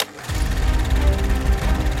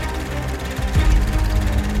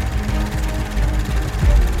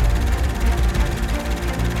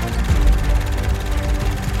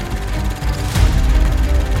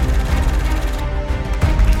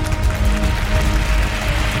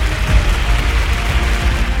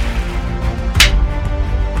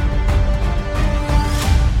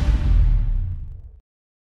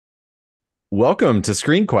Welcome to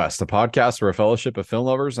Screen Quest, a podcast where a fellowship of film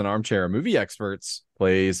lovers and armchair movie experts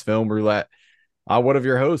plays film roulette. I'm one of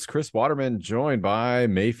your hosts, Chris Waterman, joined by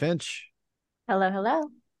May Finch Hello,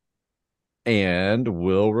 hello. and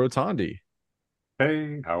Will Rotondi.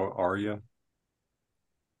 Hey, how are you?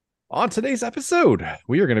 On today's episode,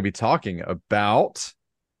 we are going to be talking about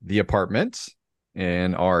The Apartment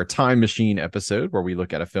in our Time Machine episode, where we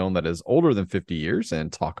look at a film that is older than 50 years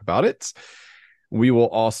and talk about it. We will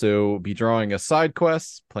also be drawing a side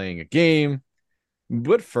quest, playing a game.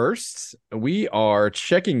 But first, we are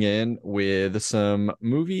checking in with some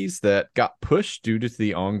movies that got pushed due to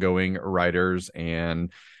the ongoing writers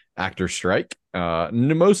and actor strike.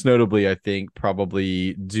 Most notably, I think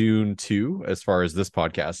probably Dune 2, as far as this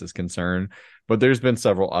podcast is concerned. But there's been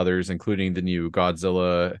several others, including the new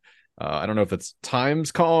Godzilla. I don't know if it's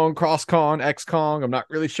Times Kong, Cross Kong, X Kong. I'm not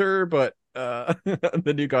really sure, but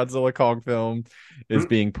the new Godzilla Kong film is Hmm.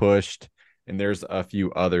 being pushed. And there's a few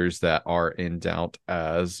others that are in doubt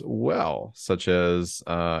as well, such as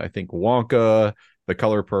I think Wonka, The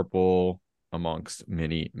Color Purple, amongst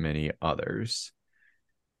many, many others.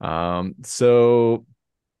 So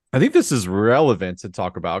I think this is relevant to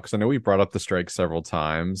talk about because I know we brought up the strike several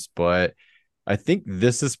times, but I think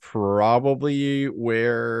this is probably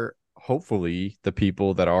where hopefully the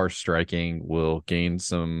people that are striking will gain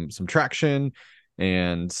some traction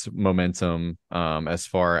and momentum as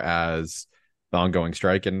far as the ongoing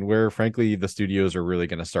strike, and where frankly the studios are really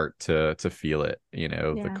going to start to feel it. The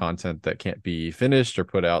Yeah. content that can't be finished or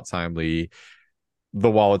put out timely, the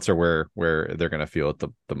wallets are where they're going to feel it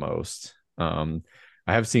the most. I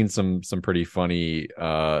have seen some pretty funny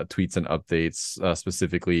tweets and updates,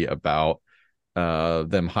 specifically about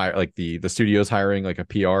them hire like the studios hiring like a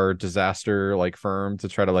PR disaster like firm to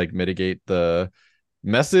try to like mitigate the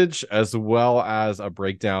message, as well as a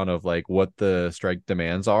breakdown of like what the strike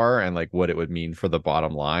demands are and like what it would mean for the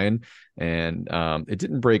bottom line. And it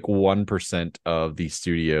didn't break 1% of the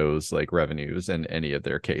studios like revenues in any of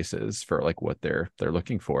their cases for like what they're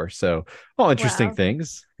looking for. So all interesting Wow.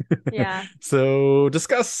 things. Yeah. So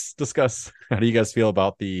discuss how do you guys feel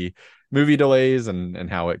about the movie delays and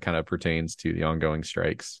how it kind of pertains to the ongoing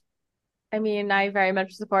strikes? I mean, I very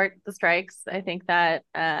much support the strikes. I think that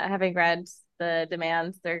having read the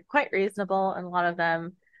demands, they're quite reasonable, and a lot of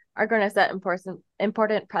them are going to set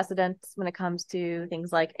important precedents when it comes to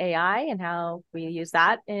things like AI and how we use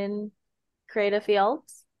that in creative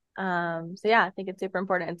fields. So yeah, I think it's super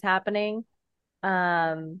important. It's happening.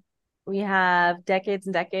 We have decades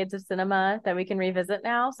and decades of cinema that we can revisit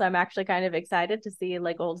now. So I'm actually kind of excited to see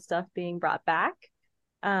like old stuff being brought back,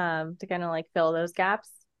 to kind of like fill those gaps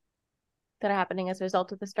that are happening as a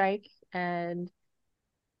result of the strike. And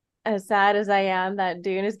as sad as I am that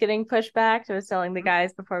Dune is getting pushed back, I was telling the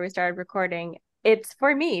guys before we started recording, it's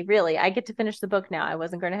for me, really. I get to finish the book now. I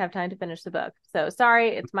wasn't going to have time to finish the book. So sorry,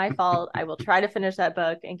 it's my fault. I will try to finish that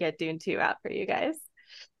book and get Dune 2 out for you guys.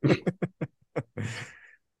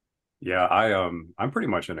 Yeah, I'm pretty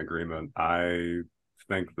much in agreement. I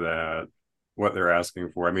think that what they're asking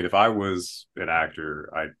for, I mean, if I was an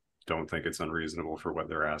actor, I don't think it's unreasonable for what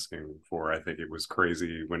they're asking for. I think it was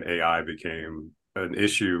crazy when AI became an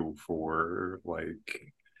issue for like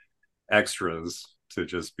extras to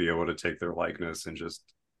just be able to take their likeness and just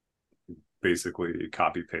basically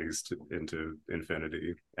copy paste into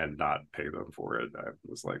infinity and not pay them for it. I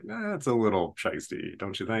was like, nah, it's a little shisty,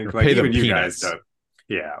 don't you Or think? Like pay them even you guys peanuts. don't.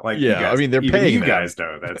 Yeah, like you Yeah, I guys, mean they're even paying you them. guys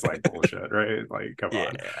know that's like bullshit, right? Like, come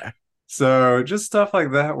on. Yeah. So just stuff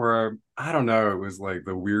like that where I don't know, it was like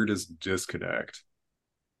the weirdest disconnect.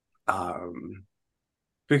 Um,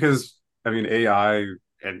 because I mean AI,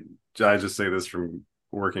 and I just say this from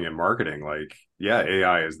working in marketing, like yeah,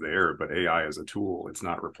 AI is there, but AI is a tool. It's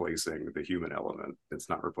not replacing the human element. It's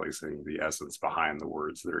not replacing the essence behind the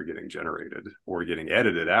words that are getting generated or getting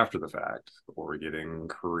edited after the fact or getting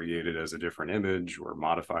created as a different image or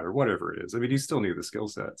modified or whatever it is. I mean, you still need the skill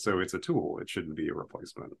set. So it's a tool. It shouldn't be a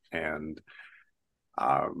replacement. And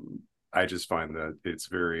um I just find that it's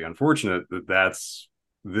very unfortunate that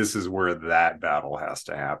this is where that battle has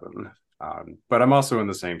to happen. But I'm also in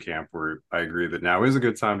the same camp where I agree that now is a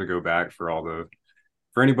good time to go back for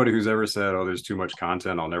anybody who's ever said, "Oh, there's too much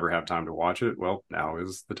content, I'll never have time to watch it." Well, now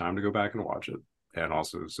is the time to go back and watch it, and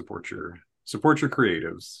also support your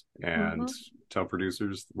creatives and Mm-hmm. tell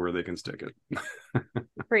producers where they can stick it.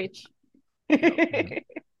 Preach. Yep.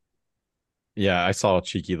 Yeah, I saw a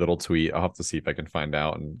cheeky little tweet. I'll have to see if I can find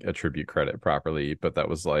out and attribute credit properly. But that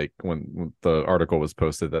was like when the article was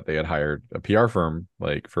posted that they had hired a PR firm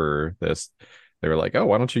like for this. They were like, "Oh,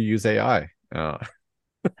 why don't you use AI?"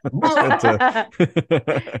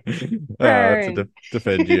 Burn.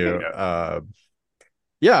 defend you. Yeah.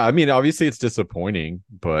 Yeah, I mean, obviously it's disappointing,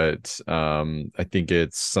 but I think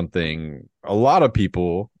it's something a lot of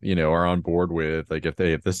people, are on board with. Like if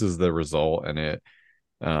this is the result and it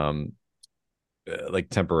um like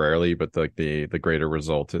temporarily, but the greater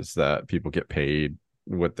result is that people get paid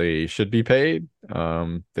what they should be paid.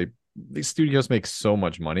 These studios make so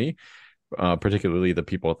much money, particularly the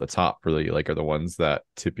people at the top really like are the ones that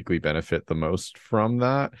typically benefit the most from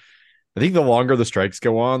that. I think the longer the strikes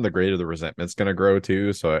go on, the greater the resentment's going to grow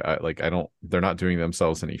too. So I don't, they're not doing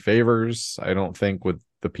themselves any favors. I don't think with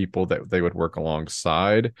the people that they would work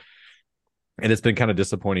alongside. And it's been kind of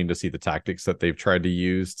disappointing to see the tactics that they've tried to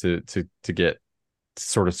use to get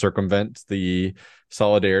sort of circumvent the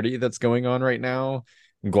solidarity that's going on right now.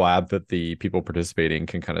 I'm glad that the people participating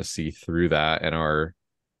can kind of see through that and are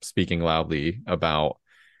speaking loudly about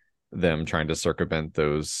them trying to circumvent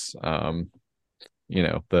those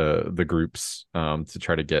the groups to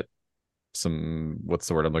try to get some, what's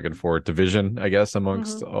the word I'm looking for, division, I guess,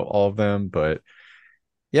 amongst all of them. But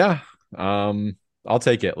yeah, I'll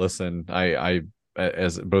take it. Listen, I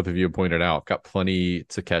as both of you pointed out, got plenty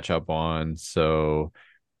to catch up on, so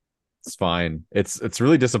it's fine. It's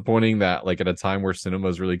really disappointing that like at a time where cinema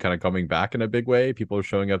is really kind of coming back in a big way, people are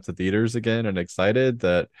showing up to theaters again and excited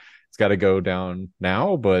that it's got to go down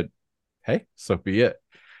now. But hey, so be it.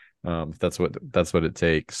 If that's what it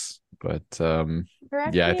takes. But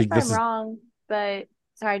Correct yeah, I me if think this I'm is. wrong, but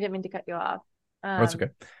sorry, I didn't mean to cut you off. Oh, it's okay.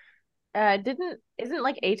 Didn't isn't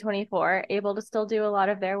like A24 able to still do a lot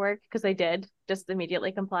of their work because they did just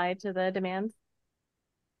immediately comply to the demands?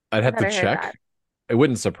 I'd I have thought to I heard check. that. It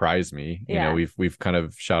wouldn't surprise me. Yeah. We've kind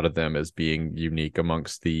of shouted them as being unique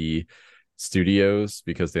amongst the studios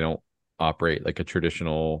because they don't operate like a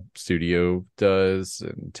traditional studio does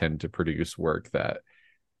and tend to produce work that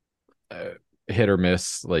uh, hit or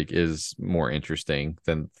miss like is more interesting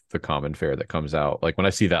than the common fare that comes out. Like when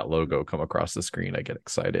I see that logo come across the screen, I get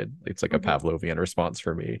excited. It's like a Mhm. Pavlovian response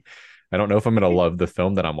for me. I don't know if I'm going to love the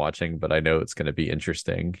film that I'm watching, but I know it's going to be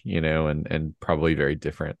interesting, and probably very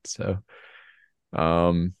different. So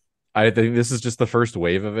um, I think this is just the first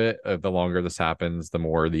wave of it. The longer this happens, the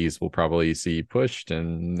more these will probably see pushed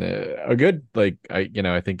and a good like I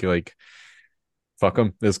think like fuck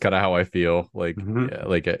them is kind of how I feel. Like Mhm. yeah,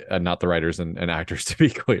 like not the writers and actors to be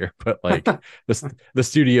clear, but like the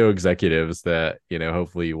studio executives that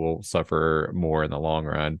hopefully will suffer more in the long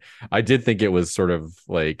run. I did think it was sort of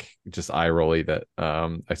like just eye rolly that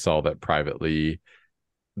I saw that privately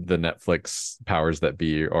the Netflix powers that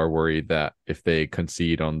be are worried that if they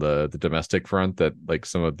concede on the domestic front, that like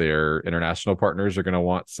some of their international partners are going to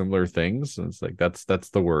want similar things. And it's like that's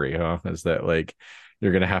the worry, huh? Is that like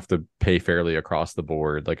you're going to have to pay fairly across the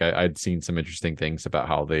board. Like I'd seen some interesting things about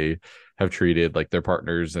how they have treated like their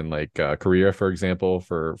partners in like Korea, for example,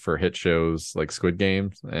 for hit shows like Squid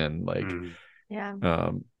Games and like Mm.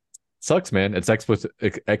 Yeah. sucks, man. It's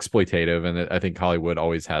exploitative, and I think Hollywood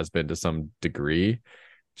always has been to some degree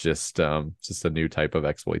just a new type of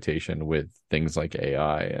exploitation with things like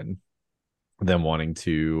AI and them wanting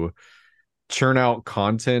to churn out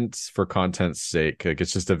content for content's sake. Like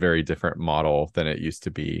it's just a very different model than it used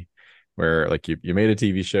to be, where like you made a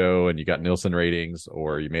TV show and you got Nielsen ratings,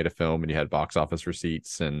 or you made a film and you had box office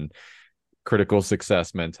receipts and critical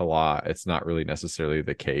success meant a lot. It's not really necessarily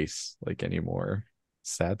the case like anymore.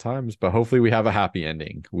 Sad times, but hopefully we have a happy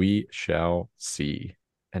ending. We shall see.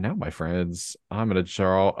 And now, my friends, I'm going to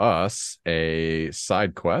draw us a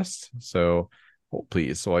side quest. So hold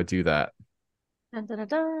please. So I do that. Dun, dun, dun,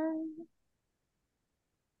 dun.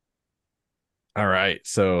 All right.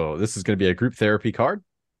 So this is going to be a group therapy card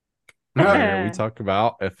where we talk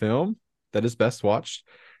about a film that is best watched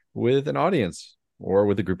with an audience or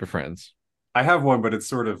with a group of friends. I have one, but it's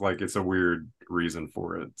sort of like it's a weird reason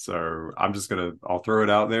for it. So I'll throw it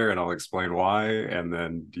out there and I'll explain why, and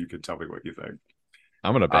then you can tell me what you think.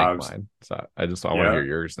 I'm going to bank S- mine. So I want to yeah. hear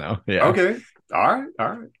yours now. Yeah. Okay. All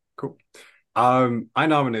right. Cool. I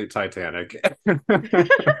nominate Titanic. Tell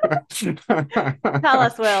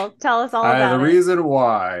us, Will. Tell us all The about it. reason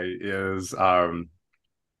why is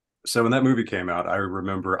so when that movie came out, I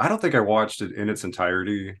remember I don't think I watched it in its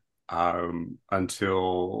entirety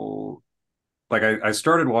until like I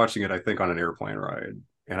started watching it, I think, on an airplane ride.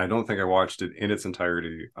 And I don't think I watched it in its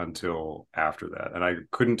entirety until after that. And I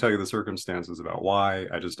couldn't tell you the circumstances about why.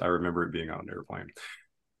 I remember it being on an airplane.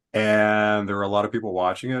 And there were a lot of people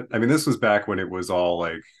watching it. I mean, this was back when it was all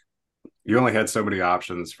like you only had so many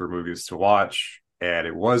options for movies to watch, and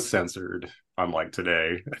it was censored, unlike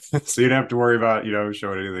today. So you didn't have to worry about,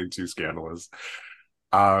 showing anything too scandalous.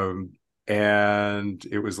 Um, and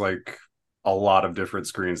it was like a lot of different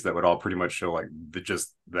screens that would all pretty much show like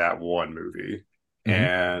just that one movie. Mhm.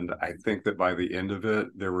 And I think that by the end of it,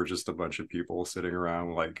 there were just a bunch of people sitting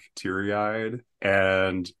around like teary eyed.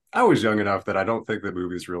 And I was young enough that I don't think the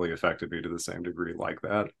movies really affected me to the same degree like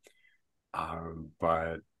that.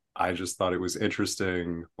 But I just thought it was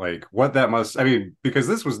interesting, like what that must, I mean, because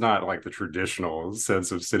this was not like the traditional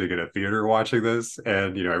sense of sitting in a theater watching this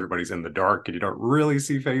and, everybody's in the dark and you don't really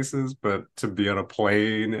see faces, but to be on a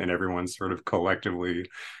plane and everyone's sort of collectively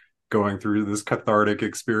going through this cathartic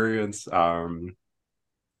experience,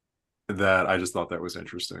 that I just thought that was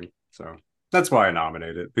interesting. So that's why I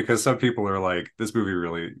nominate it, because some people are like, this movie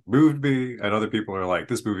really moved me, and other people are like,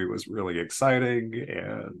 this movie was really exciting,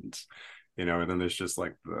 and then there's just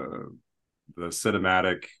like the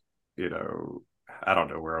cinematic, you know, I don't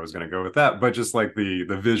know where I was going to go with that, but just like the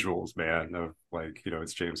visuals, man, of like,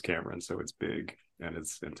 it's James Cameron, so it's big and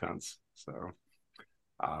it's intense. So,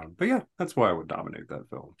 but yeah, that's why I would nominate that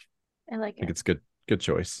film. I like I think it. it's good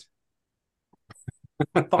choice.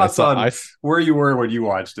 I Thoughts saw on where you were when you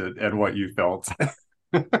watched it and what you felt? so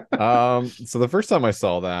the first time I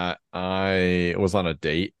saw that, I was on a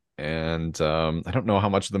date, and I don't know how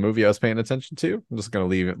much of the movie I was paying attention to. I'm just gonna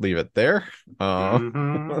leave it there.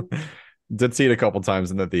 Mm-hmm. Did see it a couple times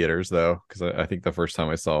in the theaters though, because I think the first time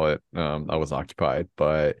I saw it, I was occupied.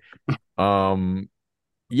 But um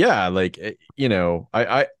yeah, like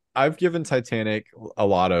I've given Titanic a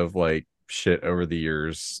lot of like shit over the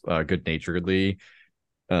years, good naturedly,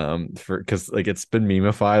 for because like it's been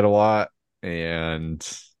memeified a lot, and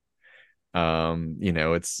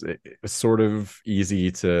it's sort of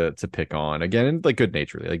easy to pick on again, and like good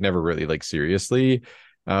naturally, like never really like seriously.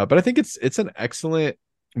 But I think it's an excellent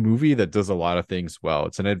movie that does a lot of things well.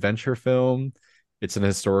 It's an adventure film, it's an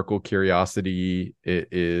historical curiosity, it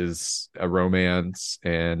is a romance,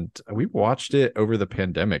 and we watched it over the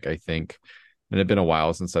pandemic, I think, and it's been a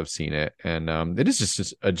while since I've seen it. And it is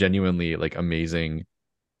just a genuinely like amazing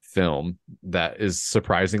film that is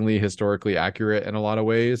surprisingly historically accurate in a lot of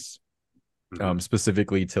ways, Mm-hmm.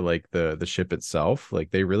 specifically to like the ship itself.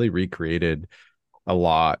 Like they really recreated a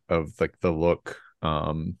lot of like the look,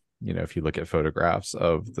 if you look at photographs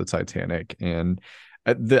of the Titanic, and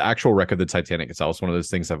the actual wreck of the Titanic itself is one of those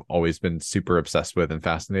things I've always been super obsessed with and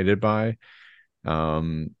fascinated by.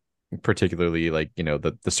 um Particularly like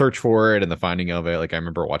the search for it and the finding of it. Like I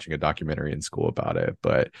remember watching a documentary in school about it.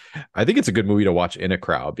 But I think it's a good movie to watch in a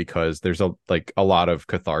crowd, because there's a lot of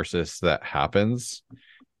catharsis that happens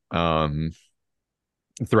um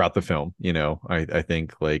throughout the film. I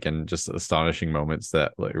think like, and just astonishing moments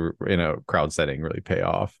that like in a crowd setting really pay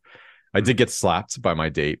off. I did get slapped by my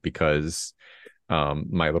date because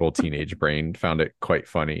my little teenage brain found it quite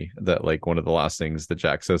funny that like one of the last things that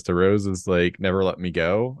Jack says to Rose is like, never let me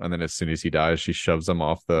go, and then as soon as he dies, she shoves him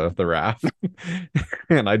off the raft.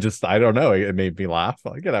 And I don't know, it made me laugh.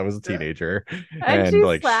 Like, and I was a teenager, And and she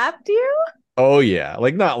like slapped you? oh yeah,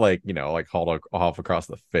 like not like like hauled off across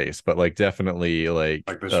the face, but like definitely like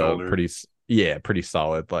Like the shoulder. yeah, pretty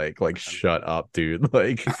solid, like shut up, dude.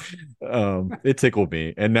 Like it tickled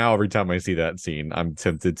me. And now every time I see that scene, I'm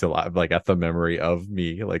tempted to laugh, like at the memory of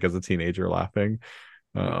me like as a teenager laughing.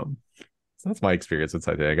 So that's my experience with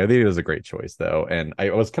Titanic. I think it was a great choice though, and I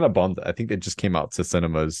was kind of bummed. I think it just came out to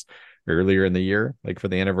cinemas earlier in the year, like for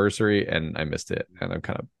the anniversary, and I missed it, and I'm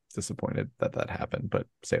kind of disappointed that happened. But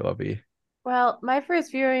say la vie. Well, my first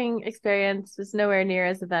viewing experience was nowhere near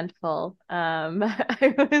as eventful.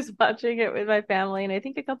 I was watching it with my family and I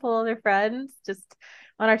think a couple other friends just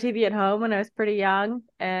on our TV at home when I was pretty young.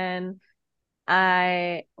 And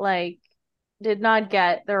I like did not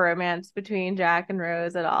get the romance between Jack and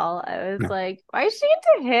Rose at all. I was like, why is she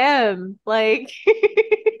into him? Like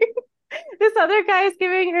this other guy is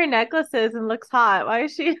giving her necklaces and looks hot. Why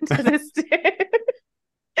is she into this dude?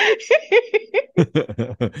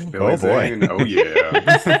 Billy Oh boy. Zane. Oh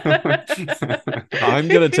yeah. I'm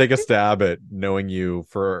gonna take a stab at knowing you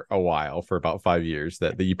for a while, for about 5 years,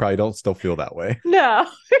 that you probably don't still feel that way. No.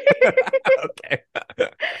 Okay.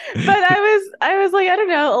 But I was like, I don't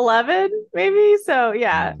know, 11 maybe. So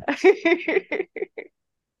yeah.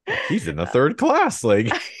 He's in the third class, like.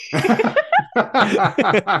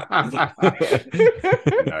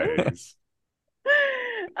 Nice.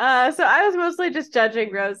 So I was mostly just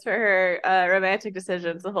judging Rose for her romantic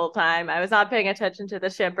decisions the whole time. I was not paying attention to the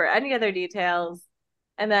ship or any other details.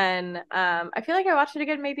 And then I feel like I watched it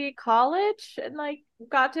again maybe college and like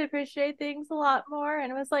got to appreciate things a lot more,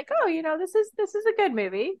 and it was like, oh, this is a good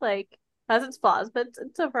movie. Like has its flaws, but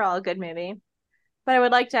it's overall a good movie. But I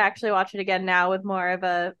would like to actually watch it again now with more of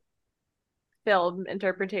a film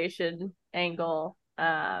interpretation angle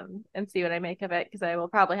and see what I make of it, because I will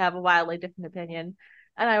probably have a wildly different opinion,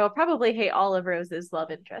 and I will probably hate all of Rose's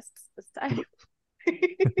love interests this time.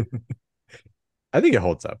 I think it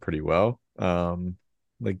holds up pretty well.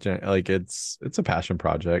 Like it's a passion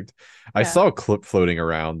project. I Yeah. saw a clip floating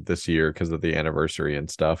around this year because of the anniversary and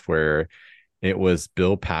stuff where it was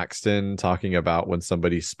Bill Paxton talking about when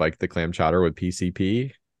somebody spiked the clam chowder with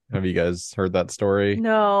PCP. Have you guys heard that story?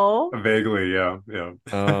 No. Vaguely, yeah,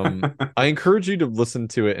 I encourage you to listen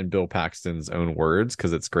to it in Bill Paxton's own words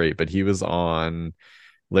because it's great. But he was on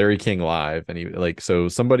Larry King Live, and he like so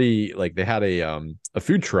somebody like they had a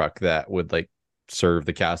food truck that would like serve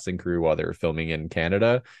the cast and crew while they were filming in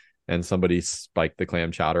Canada, and somebody spiked the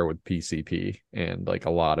clam chowder with PCP, and like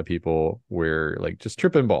a lot of people were like just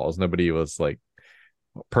tripping balls. Nobody was like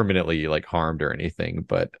permanently like harmed or anything,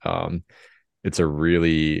 but it's a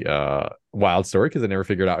really wild story because I never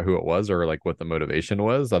figured out who it was or like what the motivation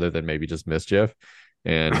was, other than maybe just mischief.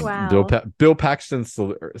 And Wow. Bill Paxton's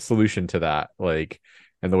solution to that, like,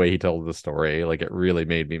 and the way he told the story, like, it really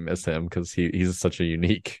made me miss him because he's such a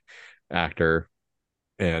unique actor.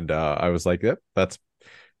 And I was like, yep, that's.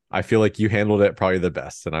 I feel like you handled it probably the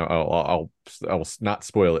best, and I'll not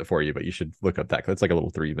spoil it for you, but you should look up that. It's like a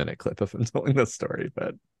little 3-minute clip of him telling the story,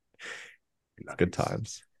 but it's good Nice.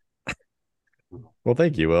 times. Well,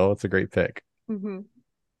 thank you, Will. It's a great pick. Hmm.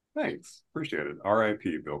 Thanks. Appreciate it.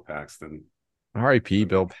 R.I.P. Bill Paxton. R.I.P.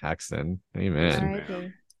 Bill Paxton. Just a Amen. man.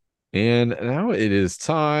 R.I.P. And now it is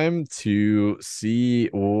time to see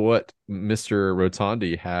what Mr.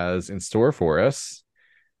 Rotondi has in store for us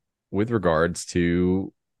with regards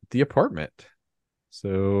to the apartment.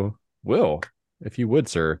 So, Will, if you would,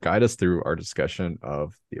 sir, guide us through our discussion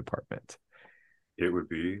of the apartment. It would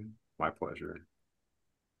be my pleasure.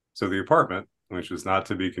 So the apartment, which is not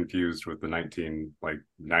to be confused with the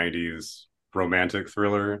 90s romantic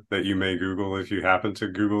thriller that you may Google if you happen to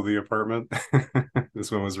Google the apartment.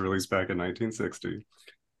 This one was released back in 1960.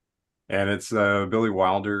 And it's Billy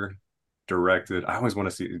Wilder directed. I always want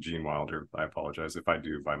to see Gene Wilder. I apologize if I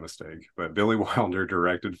do by mistake. But Billy Wilder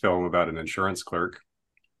directed film about an insurance clerk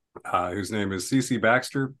whose name is C.C.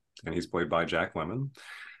 Baxter, and he's played by Jack Lemmon,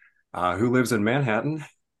 who lives in Manhattan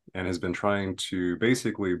and has been trying to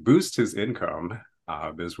basically boost his income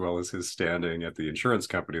as well as his standing at the insurance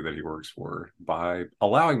company that he works for by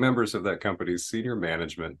allowing members of that company's senior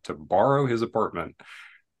management to borrow his apartment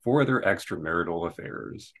for their extramarital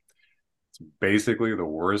affairs. It's basically the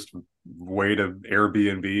worst way to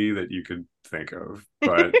Airbnb that you could think of.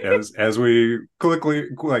 But as we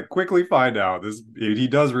quickly find out, this he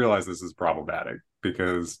does realize this is problematic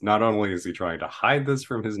because not only is he trying to hide this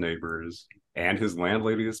from his neighbors and his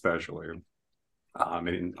landlady especially,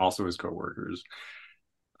 and also his coworkers,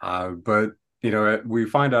 but we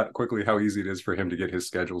find out quickly how easy it is for him to get his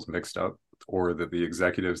schedules mixed up, or that the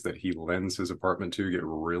executives that he lends his apartment to get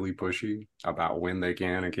really pushy about when they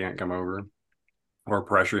can and can't come over, or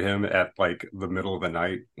pressure him at like the middle of the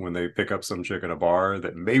night when they pick up some chick at a bar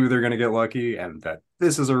that maybe they're going to get lucky and that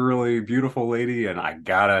this is a really beautiful lady and I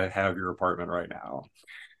gotta have your apartment right now.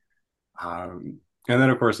 And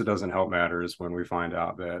then, of course, it doesn't help matters when we find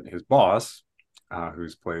out that his boss,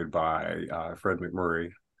 who's played by Fred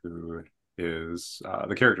McMurray, who is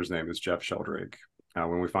the character's name is Jeff Sheldrake.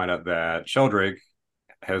 When we find out that Sheldrake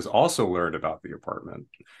has also learned about the apartment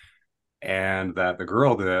and that the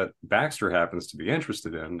girl that Baxter happens to be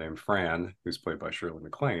interested in, named Fran, who's played by Shirley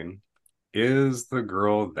MacLaine, is the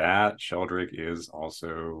girl that Sheldrake is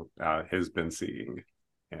also has been seeing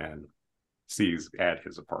and sees at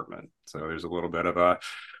his apartment. So there's a little bit of a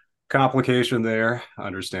complication there,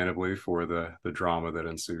 understandably, for the drama that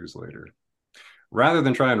ensues later. Rather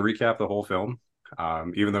than try and recap the whole film,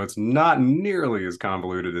 even though it's not nearly as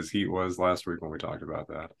convoluted as Heat was last week when we talked about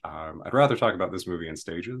that, I'd rather talk about this movie in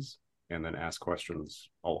stages and then ask questions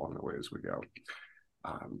along the way as we go.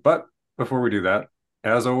 But before we do that,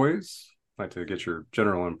 as always, I'd like to get your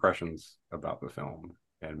general impressions about the film.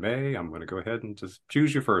 And May, I'm going to go ahead and just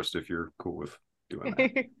choose you first if you're cool with doing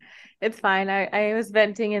that. It's fine. I was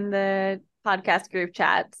venting in the podcast group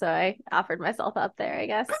chat, so I offered myself up there, I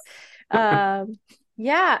guess.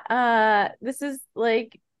 Yeah, this is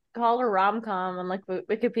like called a rom-com on like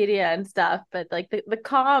Wikipedia and stuff, but like the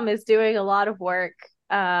com is doing a lot of work.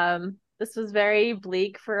 This was very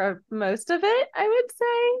bleak for most of it, I would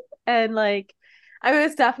say. And like I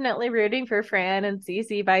was definitely rooting for Fran and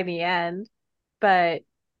Cece by the end, but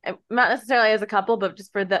not necessarily as a couple, but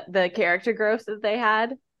just for the character growth that they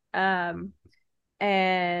had. And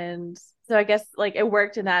so I guess like it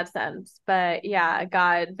worked in that sense. But yeah, it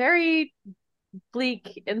got very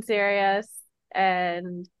bleak and serious,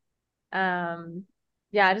 and um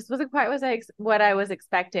Yeah, it just wasn't quite what I was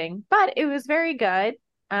expecting, but it was very good.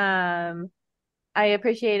 I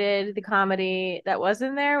appreciated the comedy that was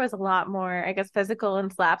in there was a lot more, I guess, physical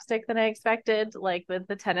and slapstick than I expected, like with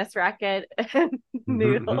the tennis racket and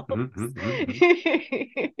noodles.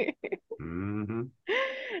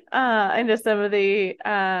 And just some of the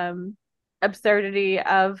absurdity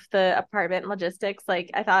of the apartment logistics.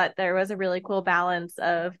 Like I thought there was a really cool balance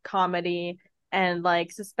of comedy and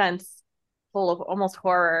like suspense full of almost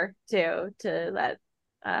horror too, to that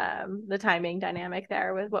the timing dynamic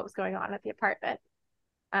there with what was going on at the apartment.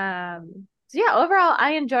 So yeah, overall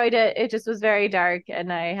I enjoyed it. It just was very dark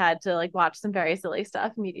and I had to like watch some very silly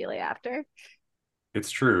stuff immediately after.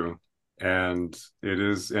 It's true. And it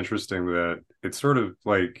is interesting that it's sort of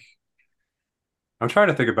like I'm trying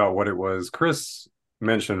to think about what it was. Chris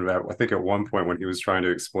mentioned that I think at one point when he was trying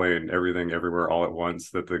to explain everything everywhere all at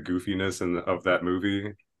once, that the goofiness of that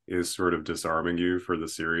movie is sort of disarming you for the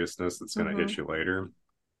seriousness that's going to hit you later.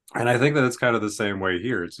 And I think that it's kind of the same way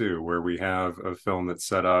here too, where we have a film that's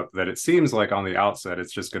set up that it seems like on the outset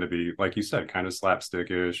it's just going to be, like you said, kind of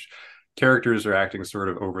slapstickish. Characters are acting sort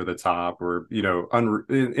of over the top, or in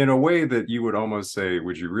a way that you would almost say,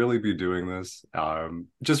 "Would you really be doing this?"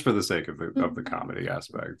 Just for the sake of the comedy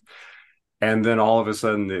aspect. And then all of a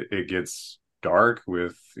sudden, it gets dark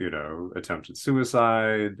with attempted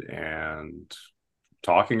suicide and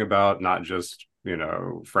talking about not just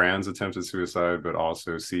Fran's attempted suicide, but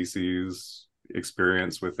also Cece's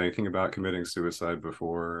experience with thinking about committing suicide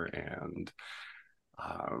before. And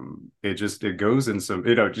it goes in some,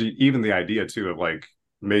 even the idea too of like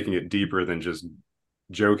making it deeper than just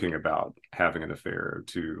joking about having an affair,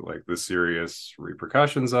 to like the serious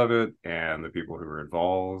repercussions of it and the people who are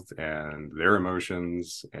involved and their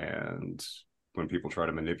emotions, and when people try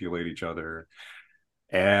to manipulate each other.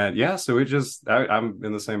 And yeah, so I'm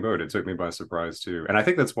in the same boat. It took me by surprise too. And I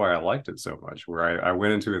think that's why I liked it so much, where I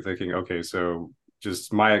went into it thinking, okay, so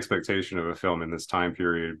just my expectation of a film in this time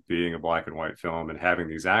period being a black and white film and having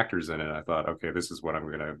these actors in it, I thought, okay, this is what I'm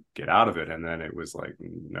going to get out of it. And then it was like,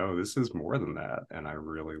 no, this is more than that. And I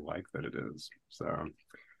really like that it is. So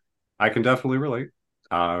I can definitely relate.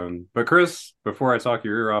 But Chris, before I talk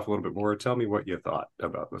your ear off a little bit more, tell me what you thought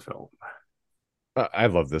about the film. I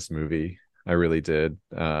love this movie. I really did.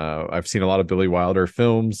 I've seen a lot of Billy Wilder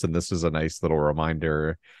films, and this is a nice little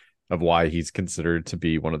reminder of why he's considered to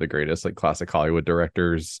be one of the greatest like classic Hollywood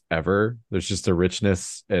directors ever. There's just a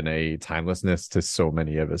richness and a timelessness to so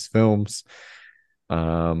many of his films.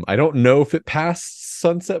 I don't know if it passed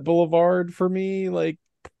Sunset Boulevard for me, like,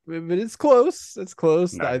 but it's close. It's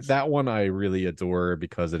close. Nice. That one I really adore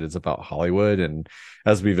because it is about Hollywood, and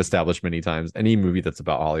as we've established many times, any movie that's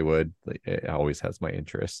about Hollywood, like, it always has my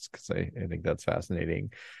interest because I think that's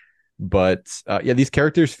fascinating. But yeah, these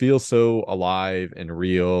characters feel so alive and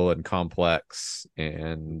real and complex,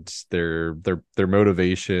 and their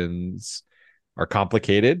motivations are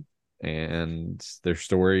complicated, and their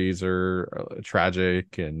stories are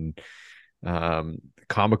tragic and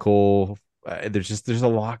comical. There's a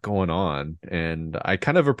lot going on, and I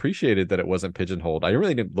kind of appreciated that it wasn't pigeonholed. I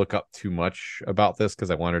really didn't look up too much about this because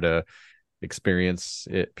I wanted to experience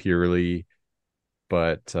it purely,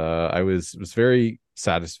 but I was very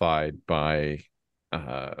satisfied by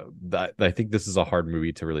that. I think this is a hard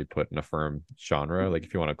movie to really put in a firm genre. Like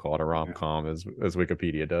if you want to call it a rom-com, as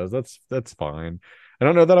Wikipedia does, that's fine. I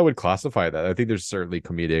don't know that I would classify that. I think there's certainly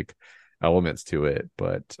comedic elements to it,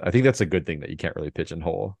 but I think that's a good thing that you can't really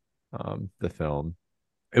pigeonhole the film.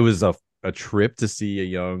 It was a trip to see a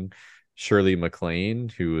young Shirley MacLaine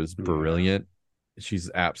who is brilliant. She's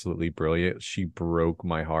absolutely brilliant. She broke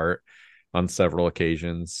my heart on several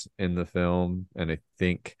occasions in the film, and I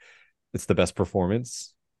think it's the best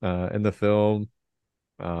performance in the film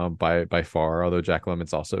by far, although Jack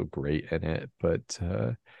Lemmon's also great in it. But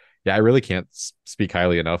yeah, I really can't speak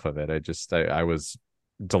highly enough of it. I was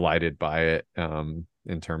delighted by it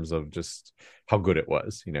in terms of just how good it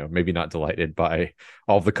was. Maybe not delighted by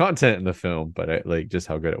all of the content in the film, but like just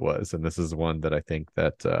how good it was. And this is one that I think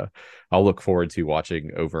that I'll look forward to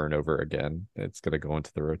watching over and over again. It's going to go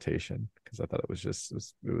into the rotation because I thought it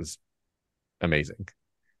was amazing.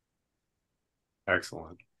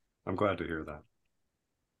 Excellent. I'm glad to hear that.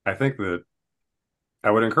 I think that I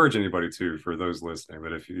would encourage anybody too, for those listening,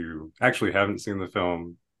 that if you actually haven't seen the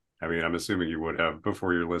film, I mean, I'm assuming you would have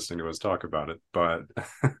before you're listening to us talk about it, but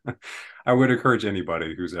I would encourage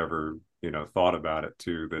anybody who's ever, thought about it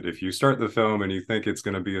too, that if you start the film and you think it's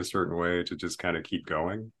going to be a certain way, to just kind of keep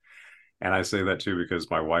going. And I say that too because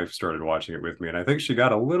my wife started watching it with me, and I think she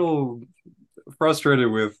got a little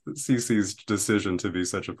frustrated with Cece's decision to be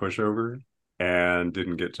such a pushover. and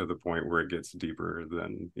didn't get to the point where it gets deeper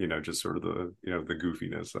than, just sort of the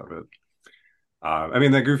goofiness of it. I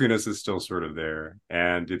mean, that goofiness is still sort of there,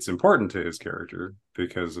 and it's important to his character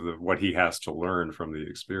because of what he has to learn from the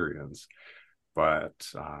experience. But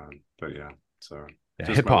yeah, so Yeah,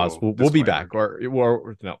 just hit my pause. little We'll be disclaimer. back,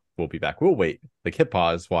 or no, we'll be back. We'll wait. Like hit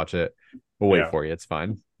pause, watch it. We'll wait Yeah, for you. It's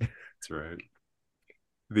fine. that's right.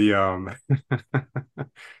 The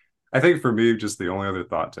I think for me, just the only other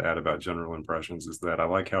thought to add about general impressions is that I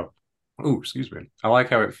like how, oh, excuse me, I like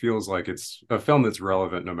how it feels like it's a film that's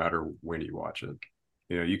relevant no matter when you watch it.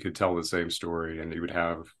 You could tell the same story and you would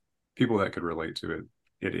have people that could relate to it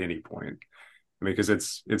at any point. I mean, because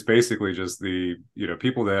it's basically just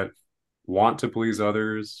people that want to please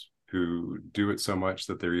others who do it so much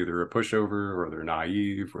that they're either a pushover or they're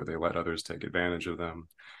naive or they let others take advantage of them,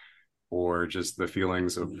 or just the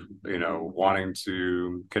feelings of wanting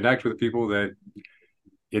to connect with people that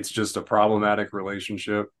it's just a problematic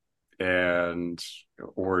relationship, and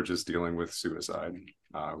or just dealing with suicide,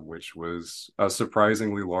 which was a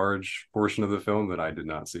surprisingly large portion of the film that I did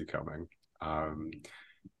not see coming.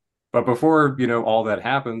 But before all that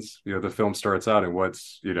happens, the film starts out in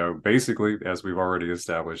what's basically, as we've already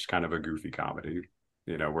established, kind of a goofy comedy.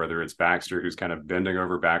 Whether it's Baxter who's kind of bending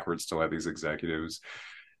over backwards to let these executives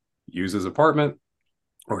use his apartment,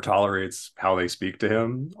 or tolerates how they speak to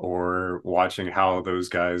him, or watching how those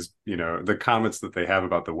guys, the comments that they have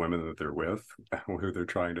about the women that they're with, who they're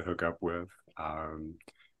trying to hook up with.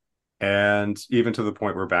 And even to the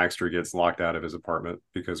point where Baxter gets locked out of his apartment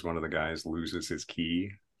because one of the guys loses his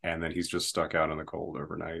key, and then he's just stuck out in the cold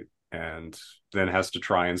overnight, and then has to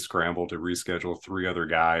try and scramble to reschedule 3 other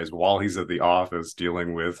guys while he's at the office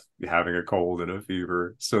dealing with having a cold and a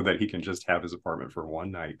fever so that he can just have his apartment for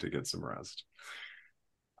one night to get some rest.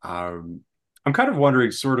 I'm kind of wondering,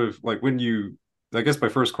 sort of like I guess my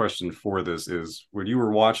first question for this is, when you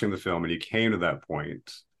were watching the film and you came to that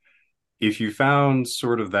point, if you found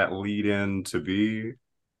sort of that lead in to be,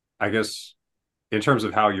 I guess, in terms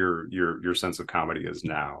of how your sense of comedy is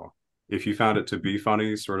now, if you found it to be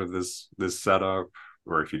funny, sort of this setup,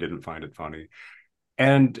 or if you didn't find it funny,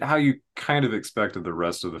 and how you kind of expected the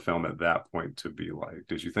rest of the film at that point to be like.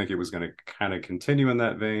 Did you think it was going to kind of continue in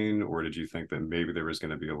that vein, or did you think that maybe there was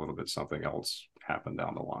going to be a little bit something else happen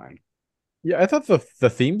down the line? Yeah, I thought the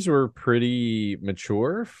themes were pretty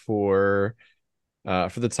mature for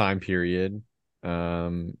the time period.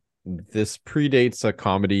 This predates a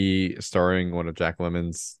comedy starring one of Jack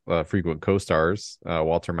Lemmon's frequent co-stars,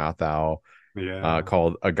 Walter Matthau, Yeah.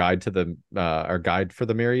 called A Guide to the or Guide for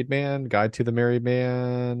the Married Man, Guide to the Married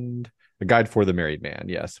Man, A Guide for the Married Man,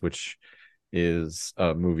 yes, which is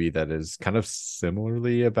a movie that is kind of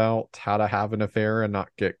similarly about how to have an affair and not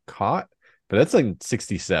get caught. But that's like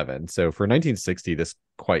 67. So for 1960, this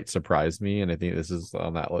quite surprised me. And I think this is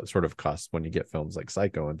on that sort of cusp when you get films like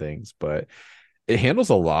Psycho and things, but it handles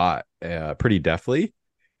a lot pretty deftly.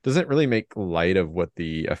 Doesn't really make light of what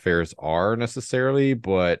the affairs are necessarily,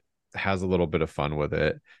 but has a little bit of fun with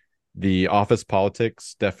it. The office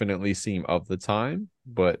politics definitely seem of the time,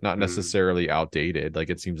 but not Mm. necessarily outdated. Like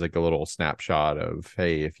it seems like a little snapshot of,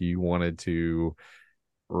 hey, if you wanted to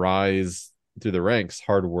rise through the ranks,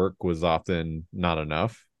 hard work was often not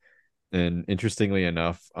enough. And interestingly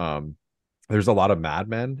enough, there's a lot of Mad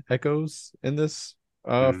Men echoes in this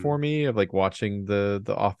for Mm. me, of like watching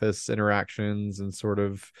the office interactions and sort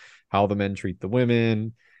of how the men treat the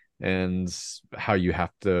women and how you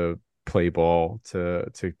have to play ball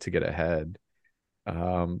to get ahead.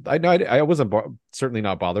 I know I wasn't certainly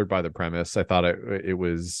not bothered by the premise. I thought it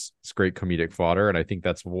was great comedic fodder, and I think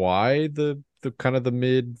that's why the kind of the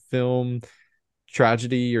mid film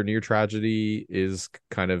tragedy or near tragedy is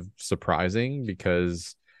kind of surprising,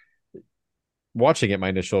 because watching it, my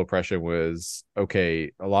initial impression was,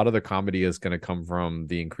 okay, a lot of the comedy is going to come from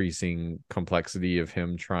the increasing complexity of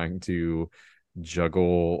him trying to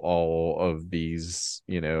juggle all of these,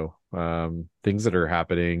 things that are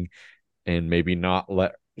happening, and maybe not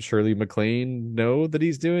let Shirley MacLaine know that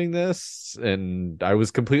he's doing this. And I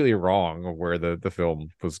was completely wrong of where the film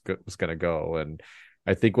was going to go. And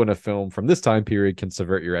I think when a film from this time period can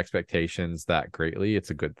subvert your expectations that greatly, it's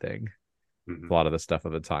a good thing. A Mm. lot of the stuff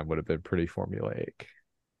of the time would have been pretty formulaic.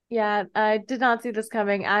 Yeah, I did not see this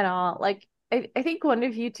coming at all. Like, I think one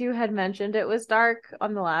of you two had mentioned it was dark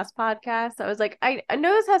on the last podcast. I was like, I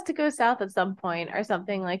know this has to go south at some point, or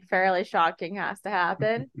something like fairly shocking has to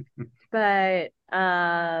happen. But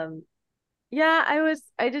yeah,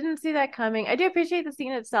 I didn't see that coming. I do appreciate the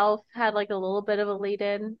scene itself had like a little bit of a lead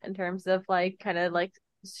in terms of like kind of like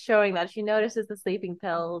showing that she notices the sleeping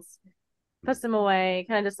pills, puts them away,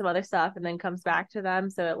 kind of does some other stuff, and then comes back to them.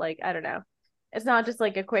 So it, like, I don't know. it's not just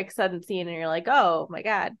like a quick sudden scene and you're like, oh my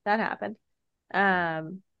God, that happened.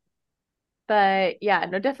 Um, but yeah,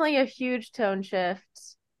 no, definitely a huge tone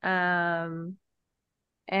shift. Um,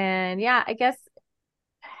 and yeah, I guess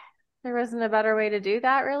there wasn't a better way to do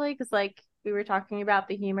that really, because like we were talking about,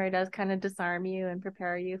 the humor does kind of disarm you and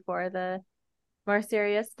prepare you for the more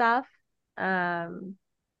serious stuff. Um,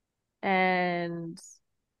 and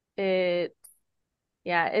it,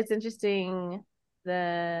 yeah, it's interesting.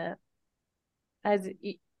 The as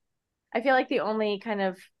I feel like the only kind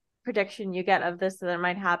of prediction you get of this that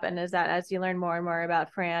might happen is that as you learn more and more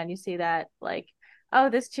about Fran, you see that like, oh,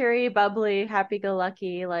 this cheery, bubbly,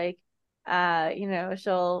 happy-go-lucky, like,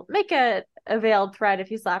 she'll make a veiled threat if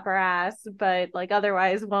you slap her ass, but like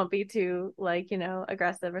otherwise won't be too like,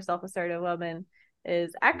 aggressive or self-assertive woman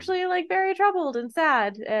is actually like very troubled and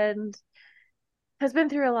sad and has been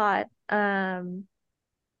through a lot.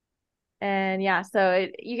 And yeah, so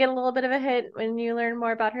you get a little bit of a hit when you learn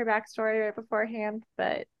more about her backstory right beforehand,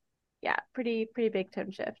 but yeah, pretty big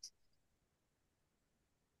tone shift.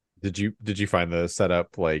 Did you find the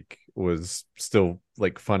setup like was still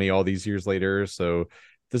like funny all these years later? So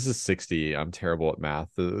this is 60. I'm terrible at math.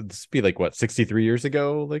 This would be like what, 63 years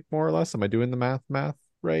ago, like more or less. Am I doing the math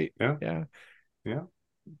right? Yeah. Yeah. Yeah.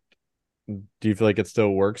 Do you feel like it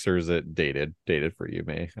still works, or is it dated for you,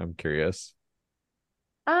 May? I'm curious.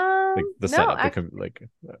 Like the No, setup, like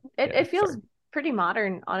it yeah, feels sorry. pretty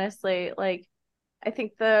modern, honestly. Like I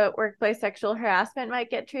think the workplace sexual harassment might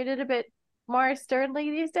get treated a bit more sternly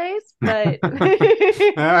these days, but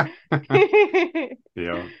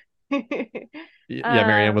Yeah. Yeah,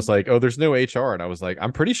 Marianne was um, like, "Oh, there's no HR," and I was like,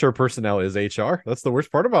 "I'm pretty sure personnel is HR. That's the worst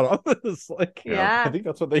part about all this. Like, Yeah. I yeah. think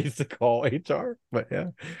that's what they used to call HR." But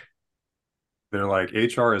yeah, They're like,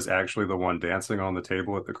 HR is actually the one dancing on the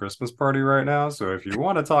table at the Christmas party right now. So if you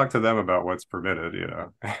want to talk to them about what's permitted,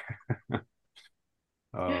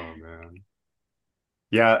 Oh man.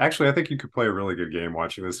 Yeah, actually, I think you could play a really good game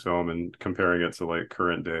watching this film and comparing it to like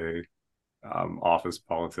current day office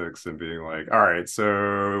politics and being like, all right,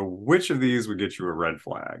 so which of these would get you a red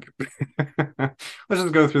flag? Let's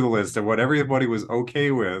just go through the list of what everybody was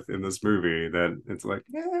okay with in this movie that it's like,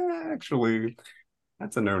 yeah, actually,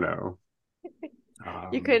 that's a no-no.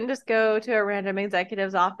 You Um, couldn't just go to a random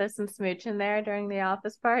executive's office and smooch in there during the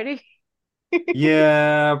office party.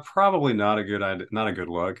 yeah, probably not a good idea, not a good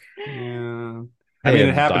look. Yeah. I hey, mean, it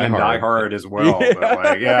and happened Die in Die Hard. Hard as well, but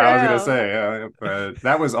like, Yeah, yeah, I was gonna True. say, but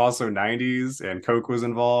that was also 90s and Coke was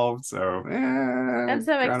involved, so And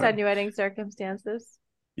some kind of, extenuating circumstances.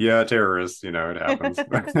 yeah, terrorists, it happens.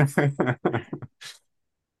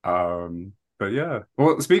 But yeah.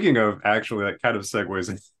 Well, speaking of actually, that kind of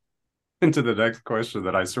segues into the next question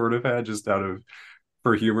that I sort of had just out of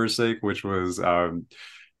for humor's sake, which was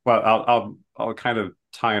well, I'll kind of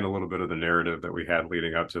tie in a little bit of the narrative that we had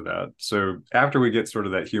leading up to that. So after we get sort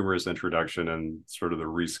of that humorous introduction and sort of the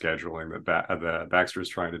rescheduling that Baxter's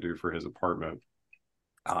trying to do for his apartment,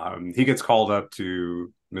 he gets called up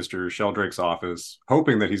to Mr. Sheldrake's office,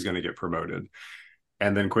 hoping that he's going to get promoted,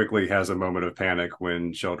 and then quickly has a moment of panic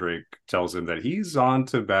when Sheldrake tells him that he's on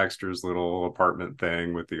to Baxter's little apartment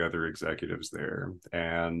thing with the other executives there,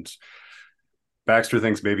 and Baxter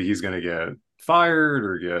thinks maybe he's going to get fired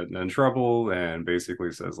or get in trouble, and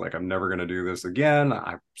basically says like, I'm never going to do this again,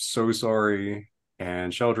 I'm so sorry.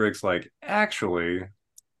 And Sheldrake's like, actually,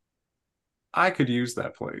 I could use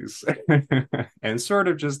that place. And sort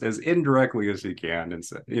of just as indirectly as he can,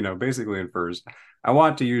 and basically infers, I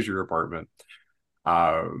want to use your apartment,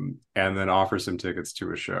 and then offers him tickets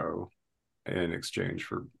to a show in exchange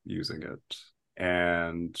for using it.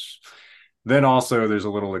 And then also there's a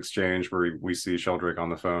little exchange where we see Sheldrake on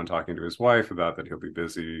the phone talking to his wife about that he'll be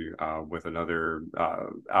busy with another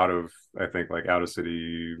I think like out of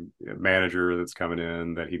city manager that's coming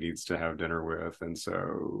in that he needs to have dinner with. And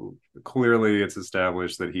so clearly it's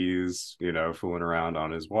established that he's, fooling around on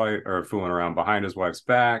his wife, or fooling around behind his wife's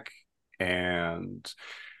back. And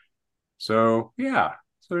so, yeah,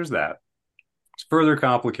 so there's that. It's further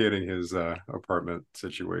complicating his apartment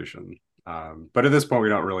situation. But at this point, we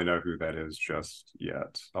don't really know who that is just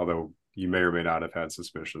yet, although you may or may not have had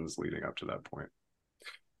suspicions leading up to that point.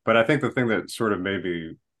 But I think the thing that sort of made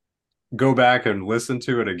me go back and listen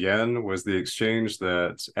to it again was the exchange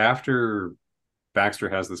that after Baxter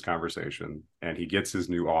has this conversation and he gets his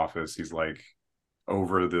new office, he's like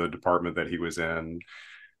over the department that he was in,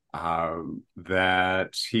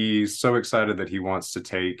 that he's so excited that he wants to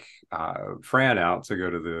take Fran out to go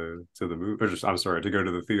to the movie. Or just, I'm sorry, to go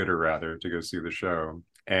to the theater rather, to go see the show.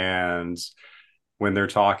 And when they're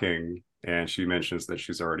talking, and she mentions that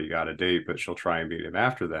she's already got a date, but she'll try and meet him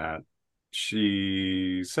after that.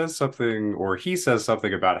 she says something, or he says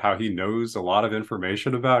something about how he knows a lot of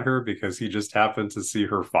information about her because he just happened to see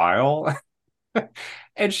her file.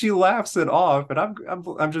 And she laughs it off, and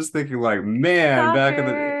I'm just thinking like, man, back in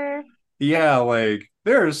the Stalker. yeah, like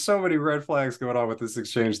there are so many red flags going on with this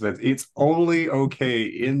exchange that it's only okay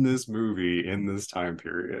in this movie in this time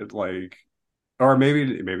period. Like, or maybe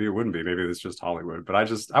it wouldn't be. Maybe it's just Hollywood. But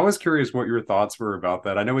I was curious what your thoughts were about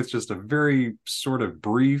that. I know it's just a very sort of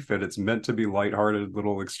brief and it's meant to be lighthearted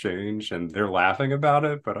little exchange, and they're laughing about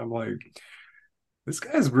it. But I'm like, this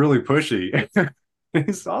guy's really pushy.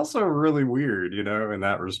 He's also really weird, in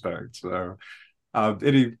that respect. So,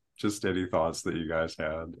 any thoughts that you guys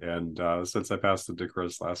had? And since I passed it to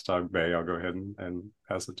Chris last time, May, I'll go ahead and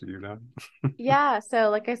pass it to you now. Yeah, so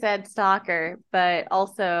like I said, stalker, but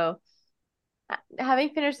also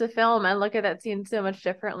having finished the film, I look at that scene so much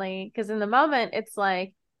differently because in the moment it's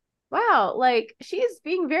like, wow, like she's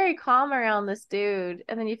being very calm around this dude,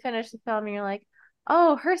 and then you finish the film and you're like,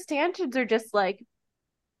 oh, her stanchions are just like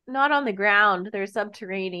not on the ground, they're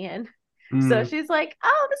subterranean. So Mm. she's like,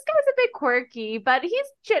 oh, this guy's a bit quirky, but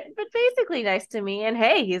but basically nice to me. And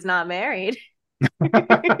hey, he's not married.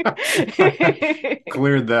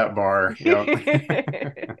 Cleared that bar. Yep.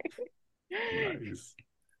 Nice.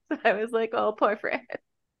 So I was like, oh, poor Fred.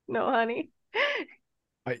 No, honey.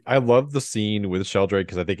 I love the scene with Sheldrake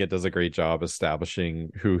because I think it does a great job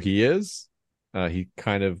establishing who he is. He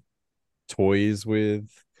kind of toys with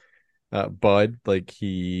Bud like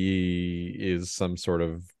he is some sort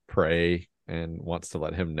of prey and wants to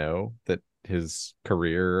let him know that his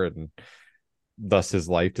career and thus his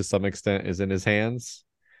life to some extent is in his hands.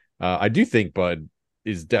 I do think Bud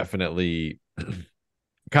is definitely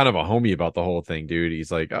kind of a homie about the whole thing, dude.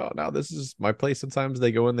 He's like, oh, now this is my place. Sometimes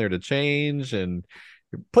they go in there to change and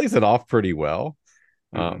plays it off pretty well.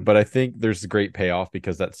 Mhm. But I think there's a great payoff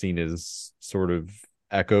because that scene is sort of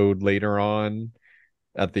echoed later on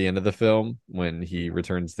at the end of the film when he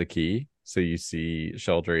returns the key. So you see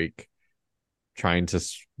Sheldrake trying to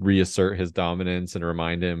reassert his dominance and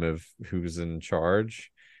remind him of who's in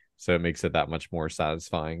charge. So it makes it that much more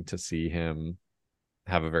satisfying to see him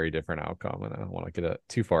have a very different outcome. And I don't want to get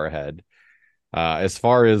too far ahead. As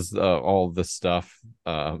far as all the stuff,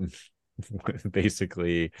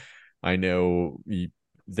 basically, I know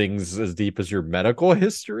things as deep as your medical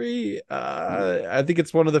history. I think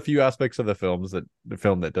it's one of the few aspects of the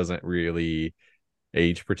film that doesn't really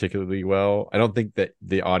age particularly well. I don't think that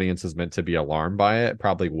the audience is meant to be alarmed by it.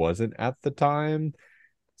 Probably wasn't at the time.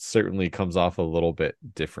 Certainly comes off a little bit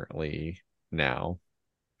differently now.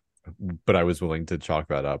 But I was willing to chalk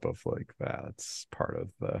that up of like that's part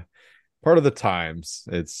of the times.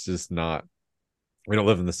 It's just not we don't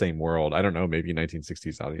live in the same world. I don't know, maybe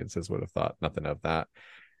 1960s audiences would have thought nothing of that.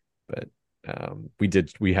 But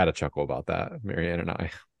we had a chuckle about that, Marianne and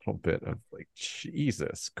I, a little bit of like,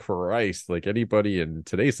 Jesus Christ, like anybody in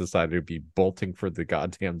today's society would be bolting for the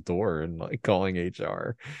goddamn door and like calling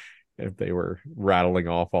HR if they were rattling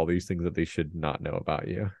off all these things that they should not know about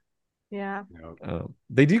you. Yeah. Yep.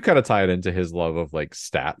 They do kind of tie it into his love of like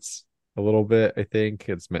stats a little bit. I think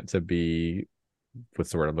it's meant to be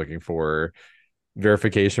what's the word I'm looking for,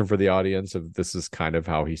 verification for the audience of this is kind of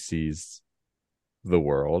how he sees the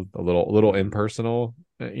world, a little Mhm. impersonal,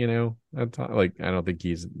 like I don't think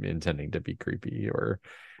he's intending to be creepy or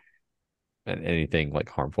anything like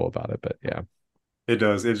harmful about it, but yeah. It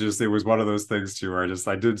does. It was one of those things too where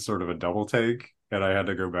I did sort of a double take and I had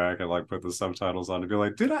to go back and like put the subtitles on to be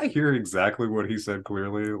like, did I hear exactly what he said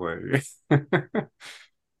clearly? Like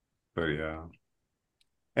but yeah.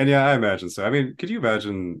 And yeah, I imagine so. I mean, could you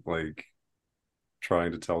imagine like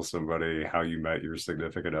trying to tell somebody how you met your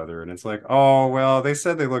significant other and it's like, oh well, they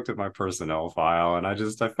said they looked at my personnel file and I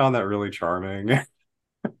found that really charming.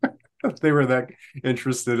 They were that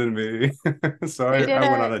interested in me. So They I did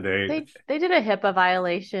went on a a date. they did a HIPAA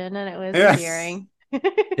violation and it was a Yes. hearing.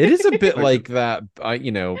 It is a bit Like like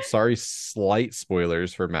that. Sorry, slight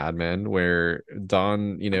spoilers for Mad Men, where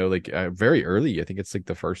Don, like very early, I think it's like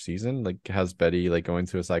the first season, like has Betty like going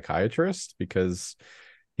to a psychiatrist because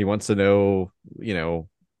he wants to know,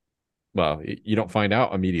 well, you don't find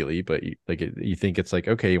out immediately, but you think it's like,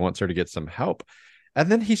 okay, he wants her to get some help. And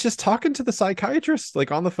then he's just talking to the psychiatrist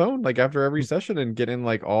like on the phone, like after every session and getting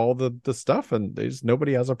like all the stuff, and there's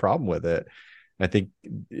nobody has a problem with it. I think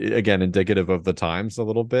again, indicative of the times a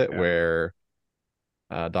little bit yeah. where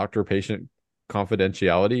doctor patient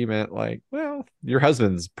confidentiality meant like, well, your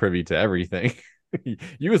husband's privy to everything.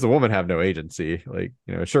 You as a woman have no agency. Like,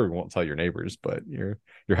 sure, we won't tell your neighbors, but your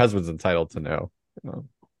husband's entitled to know.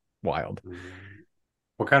 Wild.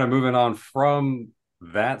 Well, kind of moving on from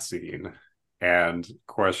that scene and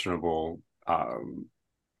questionable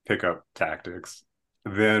pickup tactics.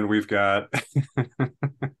 Then we've got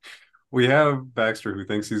we have Baxter who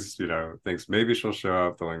thinks thinks maybe she'll show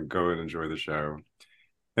up, they'll go and enjoy the show.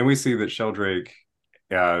 Then we see that Sheldrake,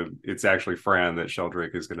 it's actually Fran that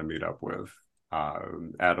Sheldrake is going to meet up with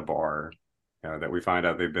at a bar that we find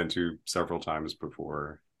out they've been to several times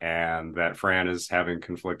before, and that Fran is having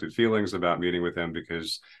conflicted feelings about meeting with him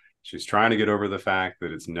because she's trying to get over the fact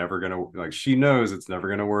that it's never going to, like, she knows it's never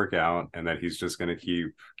going to work out, and that he's just going to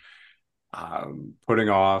keep putting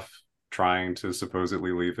off trying to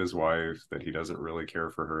supposedly leave his wife, that he doesn't really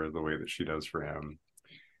care for her the way that she does for him.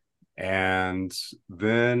 And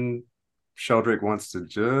then Sheldrake wants to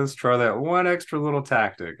just try that one extra little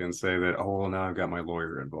tactic and say that, oh, well, now I've got my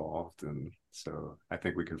lawyer involved, and so I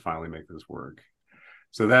think we can finally make this work.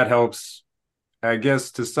 So that helps, I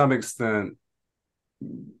guess, to some extent,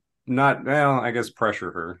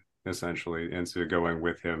 pressure her essentially into going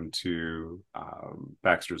with him to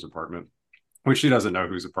Baxter's apartment, which she doesn't know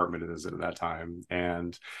whose apartment it is at that time.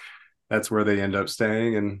 And that's where they end up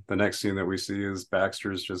staying. And the next scene that we see is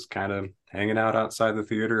Baxter's just kind of hanging out outside the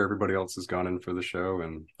theater. Everybody else has gone in for the show,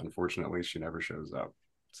 and unfortunately, she never shows up.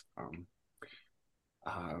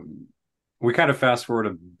 We kind of fast forward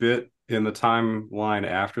a bit in the timeline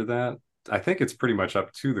after that. I think it's pretty much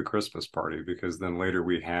up to the Christmas party, because then later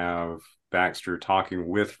we have Baxter talking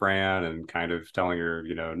with Fran and kind of telling her,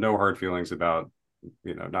 no hard feelings about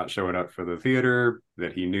not showing up for the theater,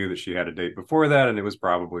 that he knew that she had a date before that and it was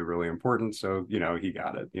probably really important. So, he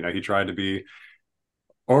got it. He tried to be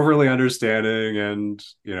overly understanding and,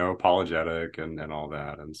 apologetic and all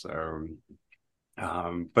that. And so,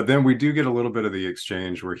 but then we do get a little bit of the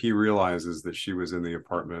exchange where he realizes that she was in the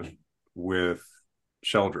apartment with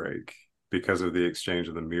Sheldrake because of the exchange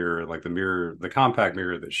of the mirror, like the compact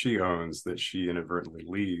mirror that she owns, that she inadvertently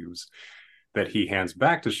leaves, that he hands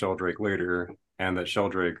back to Sheldrake later, and that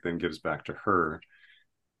Sheldrake then gives back to her,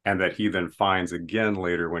 and that he then finds again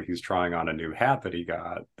later when he's trying on a new hat that he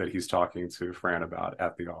got, that he's talking to Fran about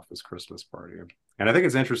at the office Christmas party. And I think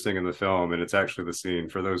it's interesting in the film, and it's actually the scene,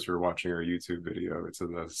 for those who are watching our YouTube video, it's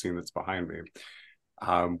in the scene that's behind me,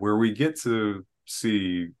 where we get to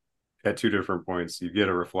see at two different points, you get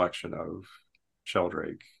a reflection of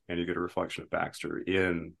Sheldrake and you get a reflection of Baxter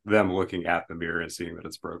in them looking at the mirror and seeing that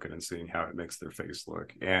it's broken and seeing how it makes their face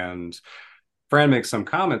look. And Fran makes some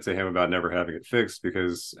comment to him about never having it fixed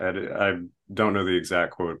because I don't know the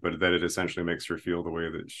exact quote, but that it essentially makes her feel the way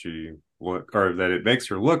that she look, or that it makes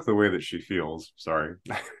her look the way that she feels. Sorry.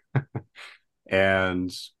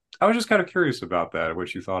 And I was just kind of curious about that,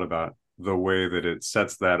 what you thought about the way that it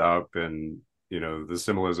sets that up, and the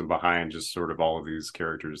symbolism behind just sort of all of these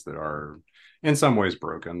characters that are in some ways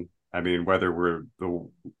broken. I mean, whether we're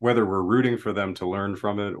rooting for them to learn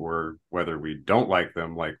from it, or whether we don't like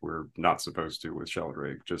them like we're not supposed to with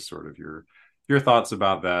Sheldrake. Just sort of your thoughts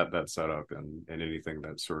about that setup, and anything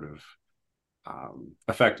that sort of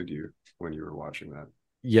affected you when you were watching that.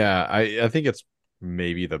 Yeah, I think it's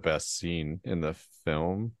maybe the best scene in the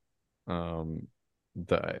film.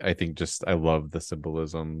 I think just I love the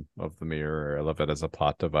symbolism of the mirror. I love it as a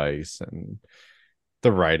plot device, and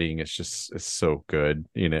the writing is so good.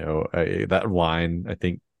 That line, I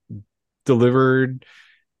think, delivered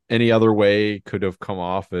any other way could have come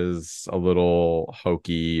off as a little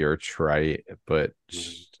hokey or trite, but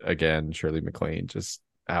again, Shirley MacLaine, just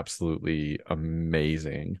absolutely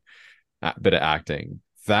amazing bit of acting.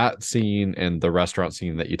 That scene and the restaurant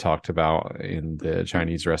scene that you talked about in the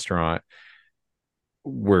Chinese restaurant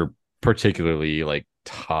were particularly like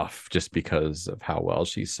tough, just because of how well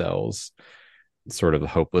she sells sort of the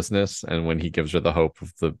hopelessness, and when he gives her the hope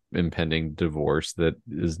of the impending divorce that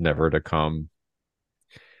is never to come,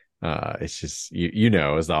 it's just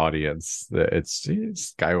as the audience, that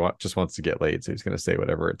it's guy just wants to get laid, so he's going to say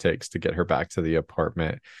whatever it takes to get her back to the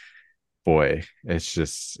apartment. Boy,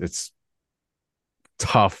 it's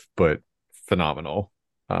tough but phenomenal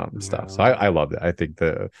stuff. So I loved it. I think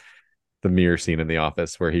the mirror scene in the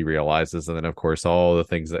office where he realizes, and then of course all the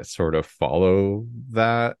things that sort of follow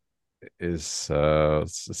that, is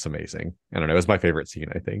it's amazing. I don't know, it was my favorite scene,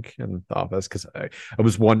 I think, in the office, because I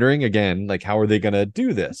was wondering again, like, how are they gonna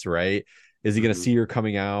do this, right? Is he gonna see her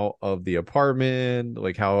coming out of the apartment,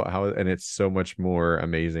 like how and it's so much more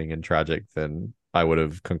amazing and tragic than I would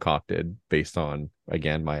have concocted based on,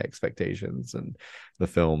 again, my expectations, and the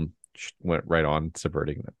film went right on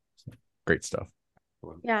subverting them. So, great stuff.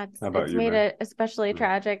 Yeah, it's made it especially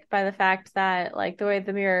tragic by the fact that, like, the way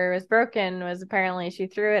the mirror was broken was apparently she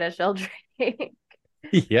threw it at Sheldrake.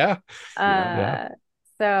 Yeah.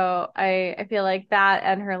 So I feel like that,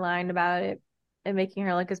 and her line about it and making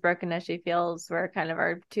her look as broken as she feels were kind of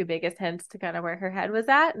our two biggest hints to kind of where her head was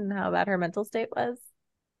at and how bad her mental state was.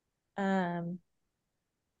 Um,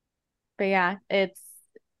 but yeah, it's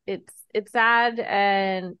sad,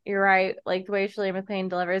 and you're right. Like the way Shirley MacLaine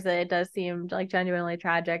delivers it, it does seem like genuinely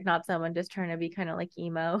tragic, not someone just trying to be kind of like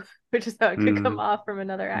emo, which is how it could come Mhm. off from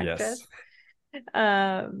another Yes. actress.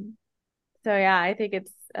 Um, so yeah, I think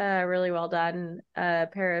it's a really well done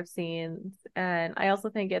pair of scenes, and I also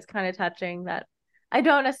think it's kind of touching that I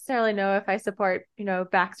don't necessarily know if I support,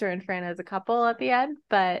 Baxter and Fran as a couple at the end,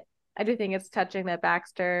 but I do think it's touching that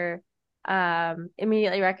Baxter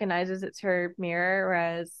immediately recognizes it's her mirror,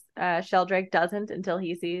 whereas Sheldrake doesn't until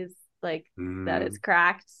he sees like that it's Mhm.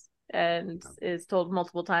 cracked and is told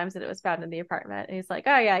multiple times that it was found in the apartment. And he's like,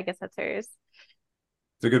 oh yeah, I guess that's hers.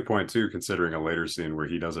 It's a good point too, considering a later scene where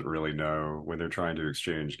he doesn't really know when they're trying to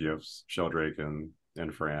exchange gifts, Sheldrake and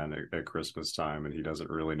Fran at Christmas time, and he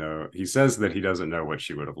doesn't really know. He says that he doesn't know what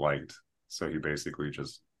she would have liked, so he basically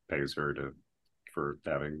just pays her to for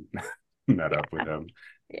having met up with him.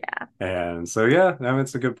 Yeah. And so yeah, I mean,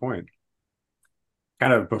 it's a good point.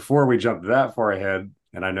 Kind of before we jump that far ahead,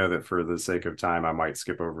 and I know that for the sake of time, I might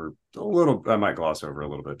skip over a little, I might gloss over a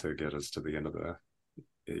little bit to get us to the end of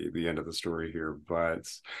the story here. But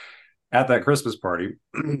at that Christmas party,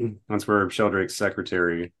 that's where Sheldrake's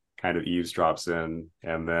secretary kind of eavesdrops in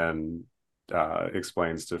and then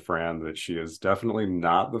explains to Fran that she is definitely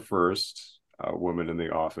not the first woman in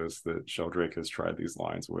the office that Sheldrake has tried these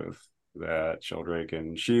lines with. That Sheldrake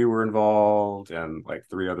and she were involved, and like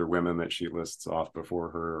three other women that she lists off before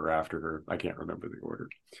her or after her. I can't remember the order.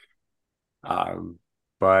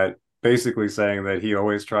 But basically saying that he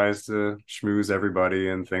always tries to schmooze everybody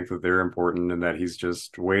and think that they're important, and that he's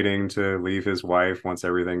just waiting to leave his wife once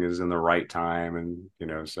everything is in the right time, and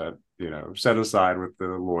set aside with the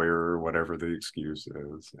lawyer or whatever the excuse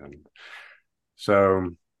is. And so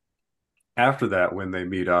after that, when they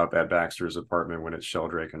meet up at Baxter's apartment, when it's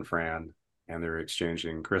Sheldrake and Fran and they're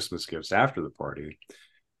exchanging Christmas gifts after the party,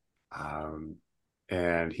 um,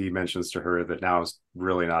 and he mentions to her that now is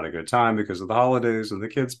really not a good time because of the holidays and the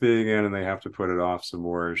kids being in, and they have to put it off some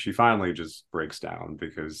more. She finally just breaks down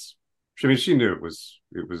because she knew it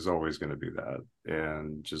was always going to be that,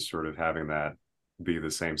 and just sort of having that be the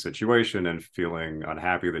same situation and feeling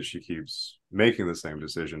unhappy that she keeps making the same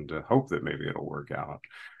decision to hope that maybe it'll work out.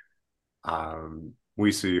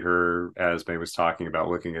 We see her, as May was talking about,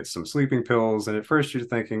 looking at some sleeping pills, and at first you're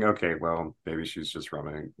thinking, okay, well, maybe she's just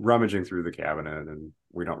rummaging through the cabinet, and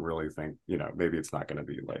we don't really think, maybe it's not going to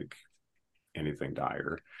be like anything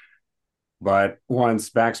dire. But once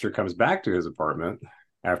Baxter comes back to his apartment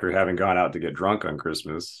after having gone out to get drunk on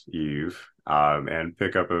Christmas Eve, and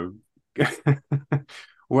pick up a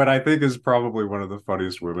what I think is probably one of the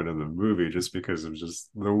funniest women in the movie, just because of just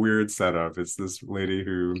the weird setup. It's this lady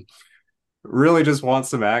who really just wants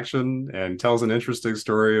some action and tells an interesting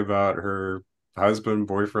story about her husband,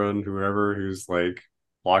 boyfriend, whoever, who's like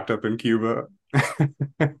locked up in Cuba.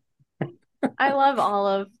 I love all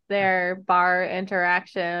of their bar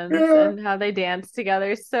interactions Yeah, and how they dance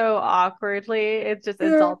together so awkwardly. It's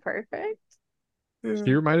yeah, all perfect. yeah.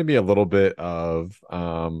 She reminded me a little bit of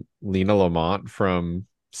Lena Lamont from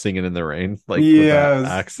Singing in the Rain, like with that Yes.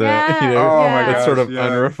 accent, Yes, Oh my that's yes. sort gosh, of yeah.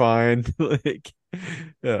 unrefined. Like,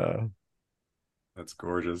 yeah. That's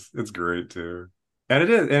gorgeous. It's great too. And it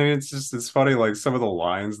is. And it's funny, like some of the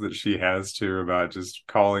lines that she has too about just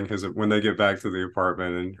calling his when they get back to the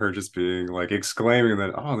apartment, and her just being like exclaiming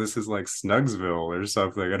that, oh, this is like Snugsville or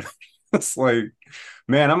something. And it's like,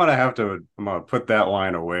 man, I'm gonna put that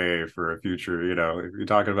line away for a future, if you're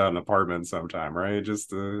talking about an apartment sometime, right?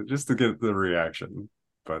 Just to get the reaction.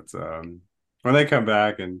 But when they come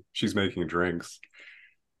back and she's making drinks,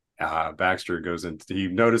 Baxter goes in. He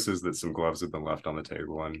notices that some gloves have been left on the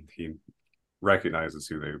table, and he recognizes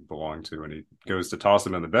who they belong to. And he goes to toss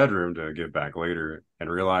them in the bedroom to give back later,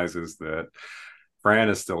 and realizes that Fran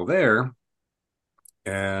is still there.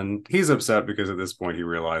 And he's upset because at this point he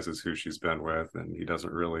realizes who she's been with, and he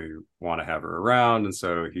doesn't really want to have her around. And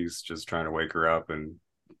so he's just trying to wake her up and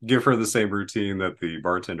give her the same routine that the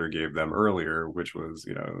bartender gave them earlier, which was,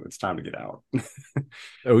 it's time to get out.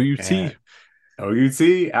 OUT. And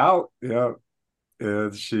OUT out. Yeah.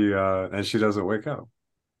 And she doesn't wake up,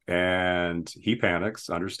 and he panics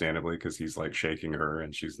understandably because he's like shaking her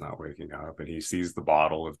and she's not waking up, and he sees the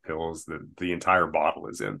bottle of pills, that the entire bottle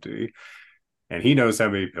is empty, and he knows how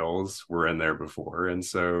many pills were in there before, and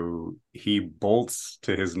so he bolts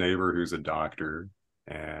to his neighbor who's a doctor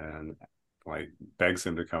and like begs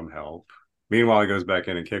him to come help. Meanwhile, he goes back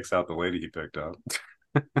in and kicks out the lady he picked up.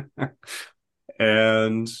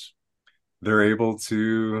 And they're able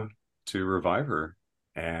to to revive her.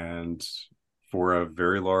 And for a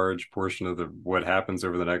very large portion of the what happens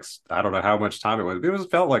over the next, I don't know how much time it was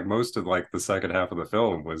felt like most of like the second half of the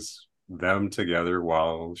film was them together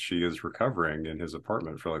while she is recovering in his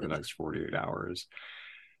apartment for like the next 48 hours.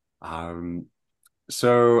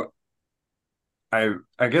 So I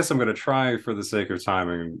guess I'm going to try for the sake of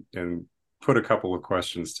time and put a couple of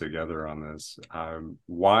questions together on this.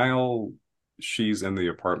 While she's in the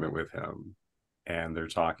apartment with him and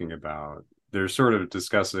they're sort of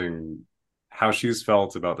discussing how she's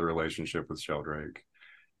felt about the relationship with Sheldrake.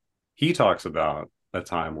 He talks about a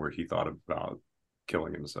time where he thought about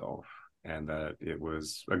killing himself and that it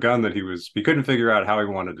was a gun that he couldn't figure out how he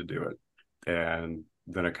wanted to do it. And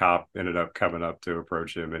then a cop ended up coming up to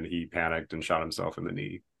approach him and he panicked and shot himself in the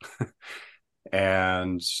knee.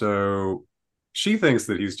 And so she thinks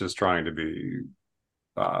that he's just trying to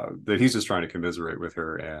commiserate with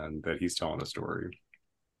her and that he's telling a story.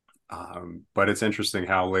 But it's interesting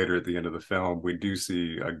how later at the end of the film, we do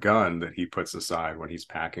see a gun that he puts aside when he's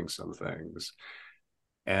packing some things.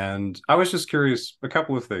 And I was just curious, a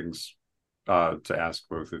couple of things to ask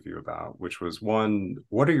both of you about, which was one,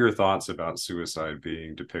 what are your thoughts about suicide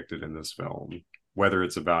being depicted in this film? Whether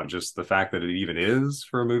it's about just the fact that it even is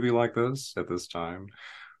for a movie like this at this time,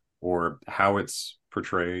 or how it's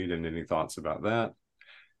portrayed, and any thoughts about that.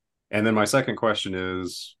 And then my second question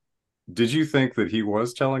is, did you think that he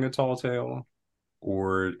was telling a tall tale,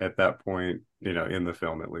 or at that point, in the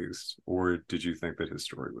film at least, or did you think that his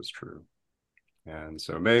story was true? And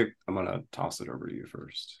so, May, I'm gonna toss it over to you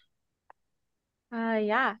first.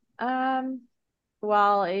 Yeah.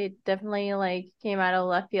 Well, it definitely like came out of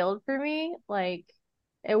left field for me. Like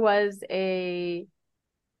it was a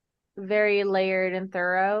very layered and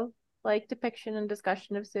thorough like depiction and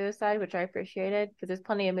discussion of suicide, which I appreciated because there's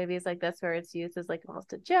plenty of movies like this where it's used as like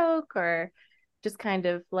almost a joke or just kind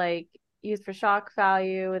of like used for shock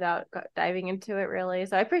value without diving into it really.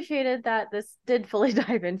 So I appreciated that this did fully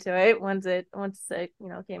dive into it once it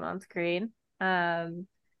came on screen.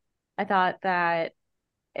 I thought that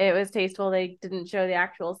it was tasteful they didn't show the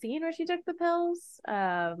actual scene where she took the pills.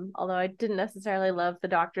 Although I didn't necessarily love the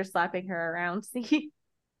doctor slapping her around scene.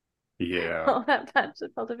 Yeah. Oh, that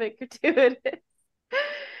just felt a bit gratuitous.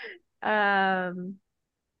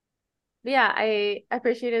 Yeah, I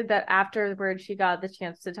appreciated that afterwards she got the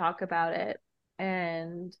chance to talk about it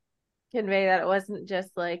and convey that it wasn't just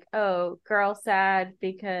like, oh, girl sad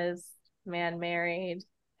because man married.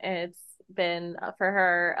 It's been for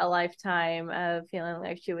her a lifetime of feeling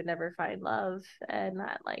like she would never find love and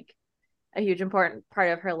that like a huge important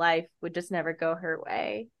part of her life would just never go her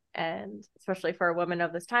way. And especially for a woman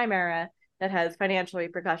of this time era that has financial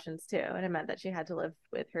repercussions too. And it meant that she had to live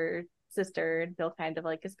with her sister and feel kind of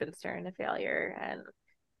like a spinster and a failure. And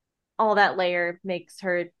all that layer makes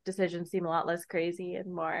her decision seem a lot less crazy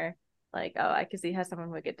and more like, oh, I could see how someone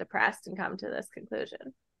would get depressed and come to this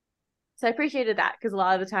conclusion. So I appreciated that because a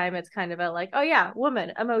lot of the time it's kind of a like, oh yeah,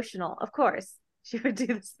 woman, emotional, of course she would do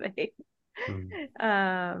this thing.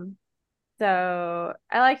 So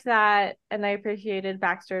I liked that, and I appreciated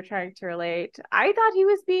Baxter trying to relate. I thought he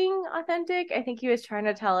was being authentic. I think he was trying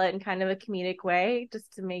to tell it in kind of a comedic way,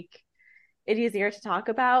 just to make it easier to talk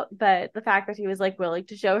about. But the fact that he was like willing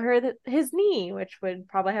to show her that his knee, which would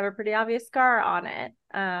probably have a pretty obvious scar on it,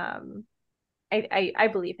 I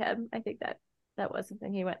believe him. I think that was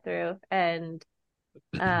something he went through, and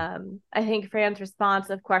I think Fran's response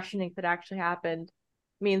of questioning if it actually happened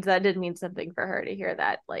means that did mean something for her to hear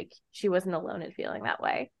that like she wasn't alone in feeling that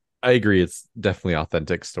way. I agree. It's definitely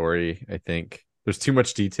authentic story. I think there's too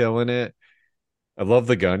much detail in it. I love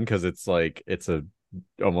the gun because it's like it's a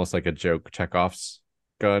almost like a joke Chekhov's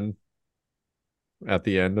gun at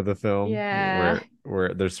the end of the film. Yeah.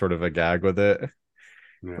 Where there's sort of a gag with it.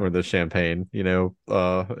 Yeah. Or the champagne,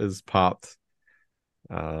 is popped.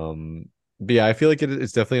 But yeah, I feel like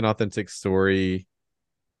it's definitely an authentic story.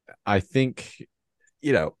 I think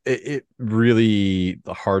it really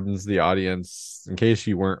hardens the audience in case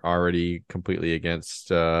you weren't already completely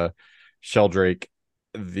against Sheldrake.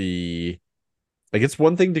 It's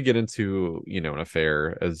one thing to get into an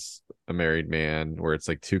affair as a married man where it's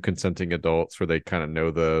like two consenting adults where they kind of know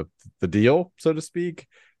the deal, so to speak.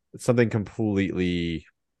 It's something completely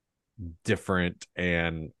different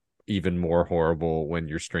and even more horrible when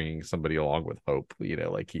you're stringing somebody along with hope,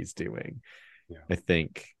 like he's doing. Yeah. I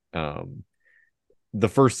think the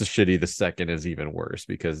first is shitty, the second is even worse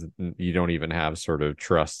because you don't even have sort of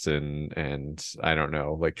trust and I don't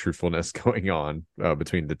know, like truthfulness going on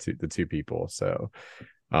between the two people. So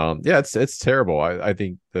yeah, it's terrible. I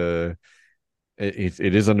think it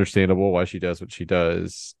is understandable why she does what she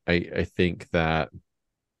does. I think that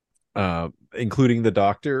including the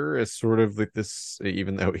doctor as sort of like this,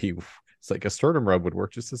 even though it's like a sternum rub would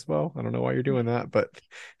work just as well. I don't know why you're doing that, but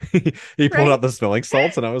he pulled Right? out the smelling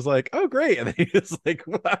salts, and I was like, "Oh, great!" And then he was like,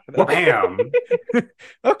 wow. Wham!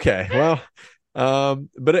 "Okay, well,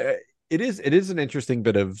 but it is an interesting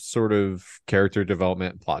bit of sort of character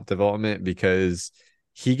development, plot development, because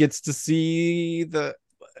he gets to see the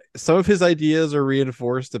some of his ideas are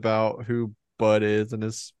reinforced about who Bud is in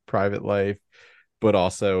his private life, but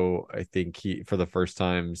also I think he, for the first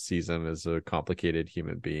time, sees him as a complicated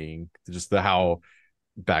human being. Just the how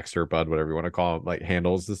Baxter, Bud, whatever you want to call him, like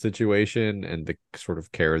handles the situation and the sort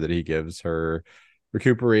of care that he gives her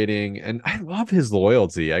recuperating. And I love his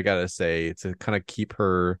loyalty, I gotta say, to kind of keep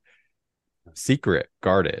her secret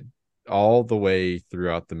guarded all the way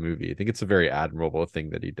throughout the movie. I think it's a very admirable thing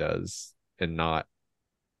that he does, and not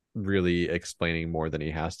really explaining more than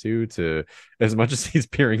he has to as much as he's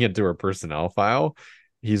peering into her personnel file,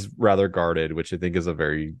 he's rather guarded, which I think is a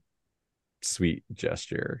very sweet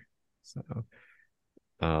gesture. So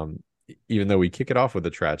um even though we kick it off with a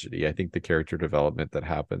tragedy, I think the character development that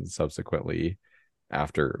happens subsequently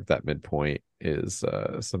after that midpoint is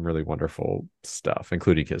some really wonderful stuff,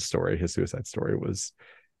 including his story. His suicide story was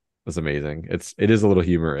amazing. It is a little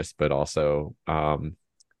humorous, but also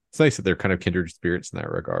it's nice that they're kind of kindred spirits in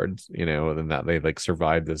that regard, and that they like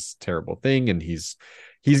survived this terrible thing, and he's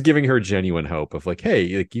giving her genuine hope of like,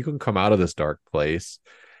 hey, like you can come out of this dark place.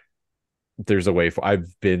 There's a way for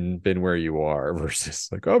I've been where you are, versus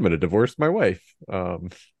like, oh, I'm gonna divorce my wife.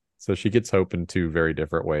 So she gets hope in two very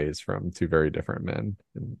different ways from two very different men,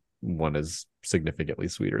 and one is significantly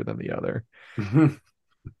sweeter than the other.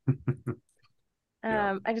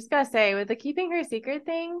 Yeah. I just gotta say, with the keeping her secret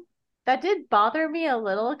thing, that did bother me a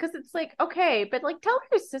little because it's like, okay, but like tell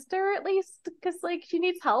her sister at least, because like she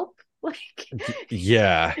needs help. Like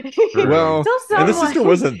Yeah. True. Well, tell and the someone. sister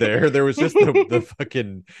wasn't there. There was just the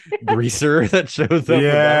fucking greaser that shows up with that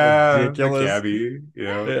Yeah, the ridiculous. cabbie.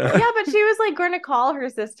 Yeah. Yeah. Yeah, but she was like going to call her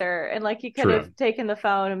sister, and like he could True. have taken the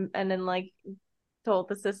phone and then like told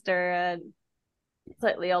the sister a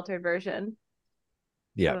slightly altered version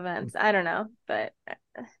Yeah. of events. I don't know, but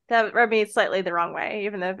that rubbed me slightly the wrong way,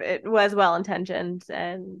 even though it was well intentioned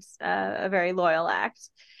and a very loyal act.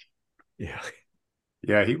 Yeah.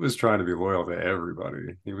 Yeah, he was trying to be loyal to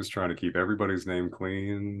everybody. He was trying to keep everybody's name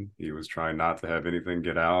clean. He was trying not to have anything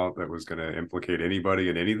get out that was going to implicate anybody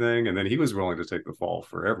in anything. And then he was willing to take the fall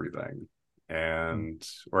for everything, and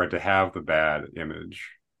or to have the bad image.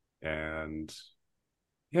 And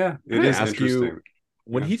yeah, I'm it gonna is ask you, interesting.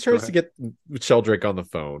 when Yeah, he go tries to ahead. get Sheldrake on the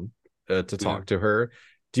phone to Yeah. talk to her,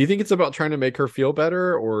 do you think it's about trying to make her feel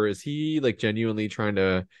better, or is he like genuinely trying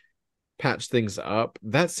to patch things up?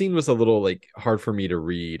 That scene was a little like hard for me to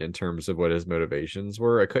read in terms of what his motivations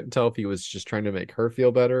were. I couldn't tell if he was just trying to make her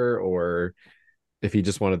feel better, or if he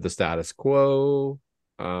just wanted the status quo.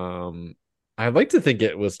 Um, I'd like to think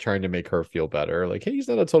it was trying to make her feel better. Like, hey, he's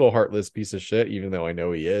not a total heartless piece of shit, even though I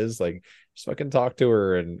know he is. Like, just fucking talk to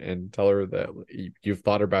her and tell her that you've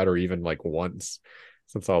thought about her even like once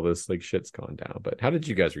since all this like shit's gone down. But how did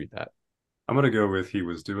you guys read that? I'm going to go with he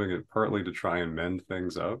was doing it partly to try and mend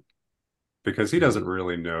things up, because he Mhm. doesn't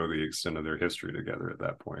really know the extent of their history together at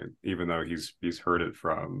that point, even though he's heard it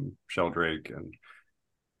from Sheldrake, and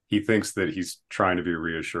he thinks that he's trying to be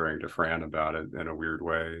reassuring to Fran about it in a weird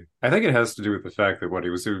way. I think it has to do with the fact that what it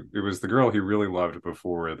was the girl he really loved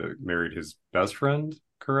before that married his best friend,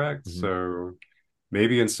 correct? Mhm. So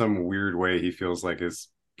maybe in some weird way he feels like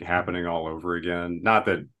it's happening all over again. Not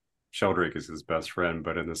that Sheldrake is his best friend,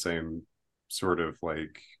 but in the same sort of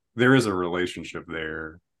like there is a relationship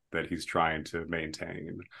there that he's trying to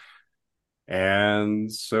maintain.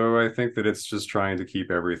 And so I think that it's just trying to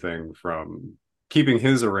keep everything from keeping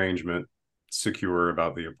his arrangement secure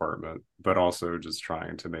about the apartment, but also just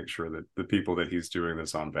trying to make sure that the people that he's doing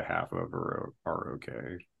this on behalf of are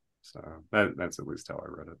okay. So that's at least how I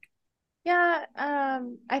read it. Yeah,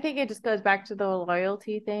 I think it just goes back to the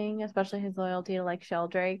loyalty thing, especially his loyalty to like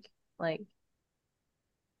Sheldrake. Like,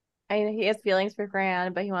 I he has feelings for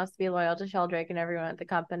Fran, but he wants to be loyal to Sheldrake and everyone at the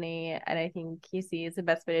company. And I think he sees the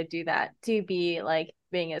best way to do that to be like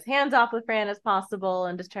being as hands off with Fran as possible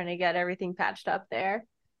and just trying to get everything patched up there.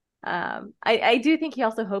 I do think he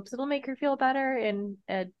also hopes it'll make her feel better in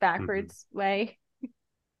a Mm-hmm. backwards way.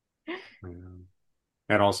 Yeah.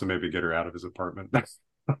 And also maybe get her out of his apartment a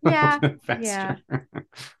Yeah, bit yeah. faster.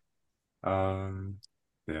 um,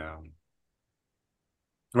 yeah.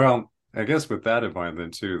 Well, I guess with that in mind,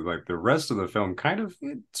 then too, like the rest of the film kind of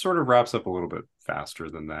it sort of wraps up a little bit faster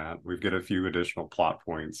than that. We've got a few additional plot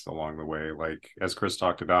points along the way, like as Chris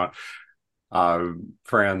talked about,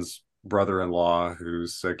 Fran's brother-in-law,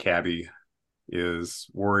 who's a cabbie, is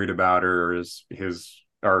worried about her.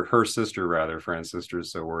 Or her sister rather, Fran's sister,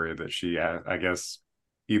 is so worried that she, I guess,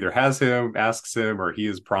 either asks him, or he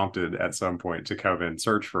is prompted at some point to come and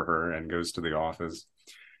search for her, and goes to the office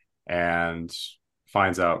and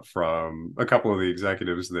finds out from a couple of the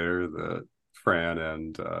executives there that Fran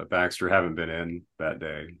and Baxter haven't been in that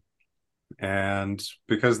day. And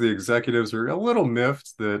because the executives are a little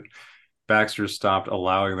miffed that Baxter stopped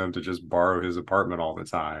allowing them to just borrow his apartment all the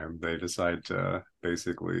time, they decide to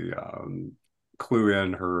basically clue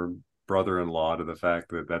in her brother-in-law to the fact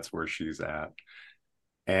that that's where she's at.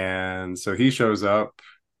 And so he shows up,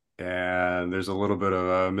 and there's a little bit of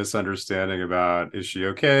a misunderstanding about, is she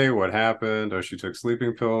okay? What happened? Oh, she took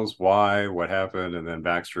sleeping pills. Why? What happened? And then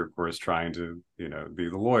Baxter, of course, trying to, be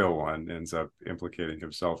the loyal one, ends up implicating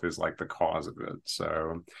himself as like the cause of it.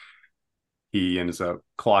 So he ends up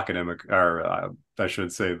clocking him, or I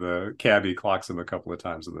should say the cabbie clocks him a couple of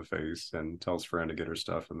times in the face and tells Fran to get her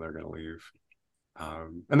stuff, and they're going to leave.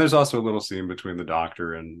 And there's also a little scene between the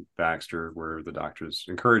doctor and Baxter where the doctor's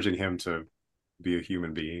encouraging him to be a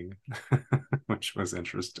human being, which was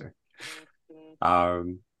interesting. But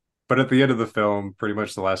at the end of the film, pretty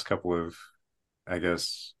much the last couple of, I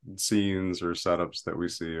guess, scenes or setups that we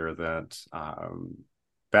see are that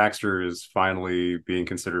Baxter is finally being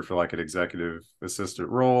considered for like an executive assistant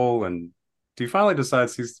role, and he finally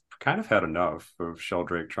decides he's kind of had enough of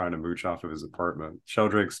Sheldrake trying to mooch off of his apartment.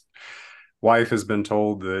 Sheldrake's wife has been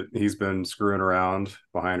told that he's been screwing around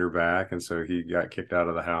behind her back, and so he got kicked out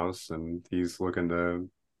of the house, and he's looking to,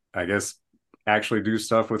 I guess, actually do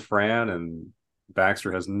stuff with Fran, and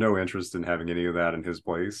Baxter has no interest in having any of that in his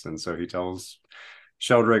place, and so he tells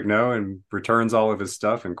Sheldrake no and returns all of his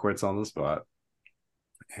stuff and quits on the spot.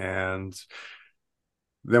 And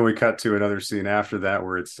then we cut to another scene after that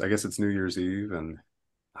where I guess it's New Year's Eve, and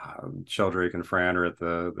Sheldrake and Fran are at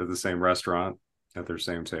the same restaurant at their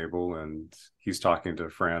same table, and he's talking to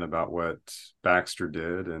Fran about what Baxter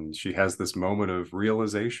did, and she has this moment of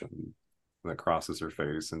realization that crosses her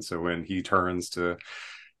face. And so when he turns to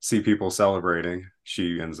see people celebrating,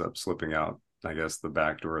 she ends up slipping out, I guess, the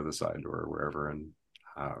back door or the side door or wherever, and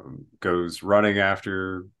goes running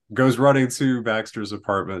to Baxter's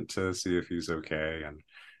apartment to see if he's okay.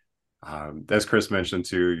 And as Chris mentioned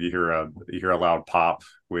too, you hear a loud pop,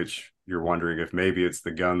 which you're wondering if maybe it's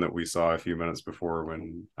the gun that we saw a few minutes before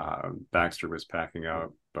when Baxter was packing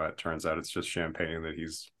up, but turns out it's just champagne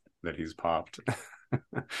that he's popped.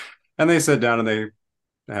 And they sit down and they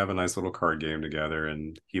have a nice little card game together,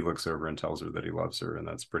 and he looks over and tells her that he loves her, and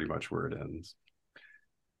that's pretty much where it ends.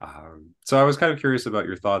 So I was kind of curious about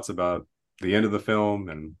your thoughts about the end of the film,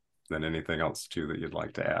 and then anything else too that you'd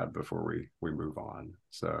like to add before we move on.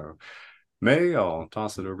 So May, I'll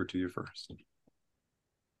toss it over to you first.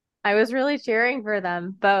 I was really cheering for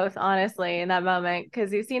them both, honestly, in that moment,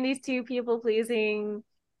 because you've seen these two people-pleasing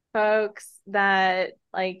folks that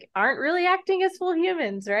like aren't really acting as full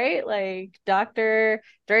humans, right? Like Dr.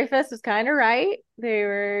 Dreyfus was kind of right. They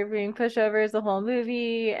were being pushovers the whole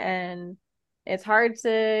movie, and it's hard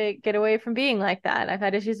to get away from being like that. I've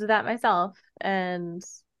had issues with that myself, and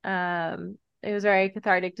it was very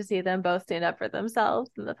cathartic to see them both stand up for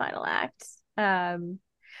themselves in the final act. Don't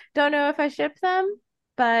know if I ship them,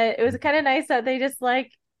 but it was kind of nice that they just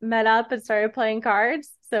like met up and started playing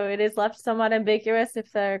cards. So it is left somewhat ambiguous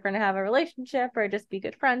if they're going to have a relationship or just be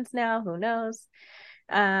good friends now. Who knows?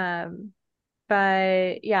 But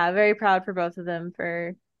yeah, very proud for both of them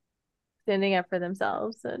for standing up for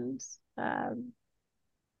themselves and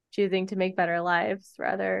choosing to make better lives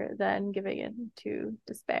rather than giving in to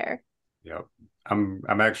despair. Yep. I'm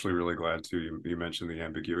actually really glad too you mentioned the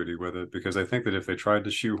ambiguity with it, because I think that if they tried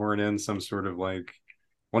to shoehorn in some sort of like,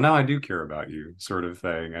 well, now I do care about you sort of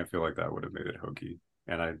thing, I feel like that would have made it hokey.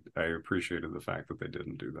 And I appreciated the fact that they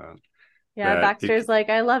didn't do that. Yeah, Baxter's like,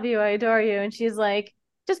 I love you, I adore you. And she's like,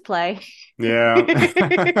 just play. Yeah.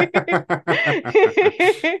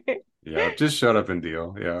 Yeah, just shut up and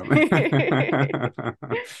deal. Yeah.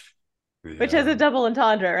 Which has a double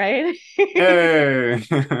entendre, right? Hey.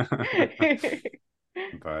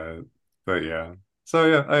 But yeah. So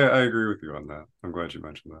yeah, I agree with you on that. I'm glad you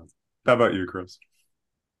mentioned that. How about you, Chris?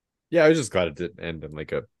 Yeah, I was just glad it didn't end in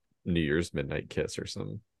like a New Year's midnight kiss or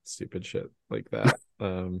some stupid shit like that.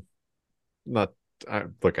 Look,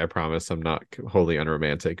 I promise I'm not wholly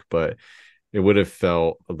unromantic, but it would have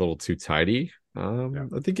felt a little too tidy. I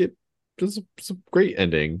think it was a great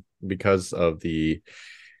ending because of the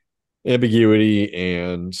ambiguity,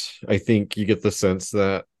 and I think you get the sense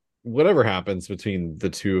that whatever happens between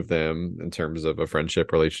the two of them in terms of a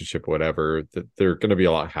friendship, relationship, whatever, that they're going to be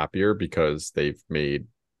a lot happier because they've made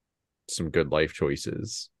some good life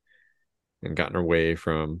choices and gotten away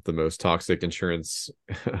from the most toxic insurance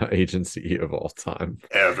agency of all time.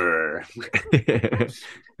 Ever.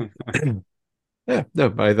 Yeah,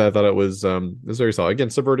 no, I thought it was very solid. Again,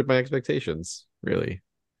 subverted my expectations, really.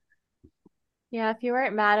 Yeah, if you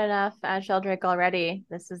weren't mad enough at Sheldrick already,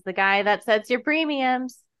 this is the guy that sets your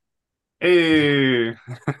premiums. Hey,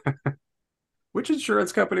 which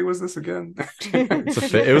insurance company was this again?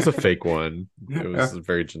 It was a fake one. It was Yeah.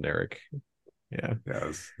 very generic. Yeah.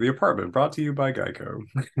 Yes, The Apartment, brought to you by Geico.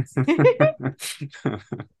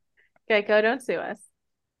 Geico, don't sue us.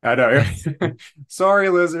 I know. Sorry,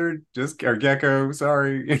 lizard. Just or gecko.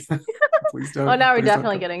 Sorry. Please don't. Oh, now we're Please don't.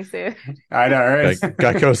 definitely getting sued. I know, right?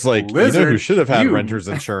 Geico's like, you know who Lizard, should have had you. renter's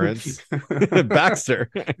insurance? Baxter.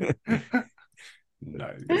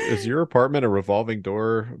 Nice. Is your apartment a revolving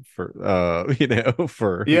door for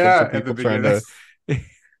for Yeah, a bunch of at the people trying beginning.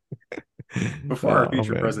 to Before our Oh,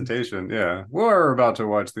 feature man. presentation, yeah, we're about to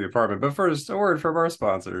watch The Apartment, but first, a word from our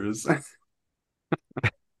sponsors.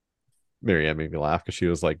 Marianne made me laugh because she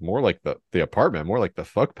was like, more like the apartment, more like the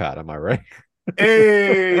fuck pad, am I right?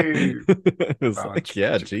 Hey, It was wow, like,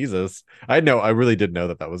 yeah, Jesus. I really did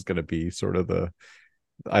know that was going to be sort of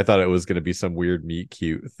I thought it was going to be some weird meet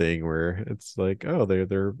cute thing where it's like, oh,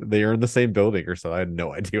 they are in the same building or so. I had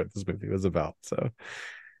no idea what this movie was about. So,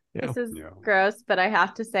 yeah. This is yeah. gross, but I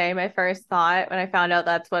have to say, my first thought when I found out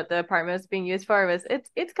that's what the apartment was being used for was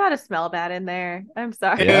it's got to smell bad in there. I'm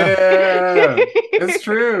sorry. Yeah. Yeah, it's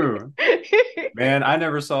true. Man, I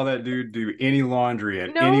never saw that dude do any laundry at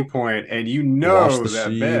any No. point, and Wash the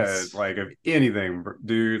that bed, sheets. like of anything,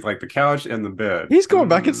 dude, like the couch and the bed. He's going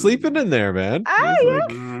back and sleeping in there, man. Ah, He's yeah.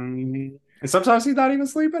 like, And sometimes he's not even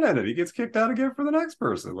sleeping in it. He gets kicked out again for the next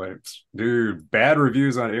person. Like, dude, bad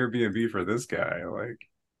reviews on Airbnb for this guy. Like,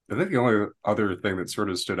 I think the only other thing that sort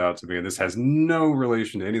of stood out to me, and this has no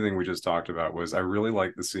relation to anything we just talked about, was I really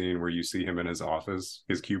like the scene where you see him in his office,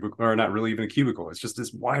 his cubicle, or not really even a cubicle. It's just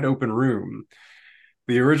this wide open room.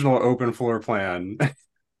 The original open floor plan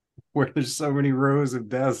where there's so many rows of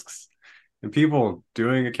desks and people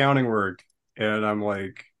doing accounting work. And I'm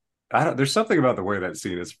like, there's something about the way that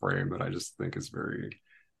scene is framed that I just think is very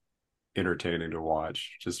entertaining to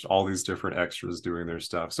watch. Just all these different extras doing their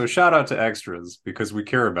stuff. So shout out to extras because we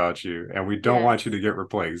care about you and we don't want you to get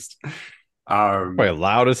replaced. quite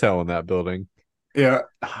loud as hell in that building. Yeah,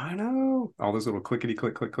 I know. All those little clickety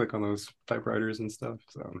click click click on those typewriters and stuff.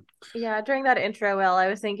 So Yeah, during that intro, Will, I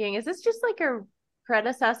was thinking, is this just like a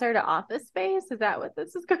predecessor to Office Space? Is that what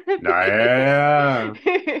this is going to yeah.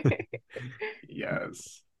 be?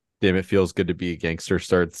 Yes. Damn, it feels good to be a gangster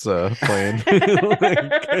starts playing.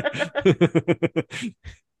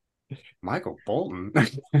 Michael Bolton.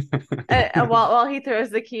 While he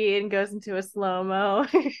throws the key and goes into a slow-mo.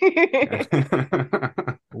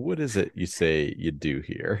 What is it you say you do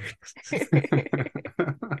here?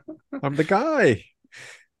 I'm the guy.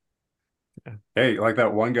 Hey, like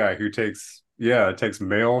that one guy who takes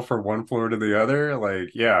mail from one floor to the other. Like,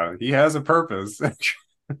 yeah, he has a purpose.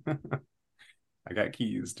 I got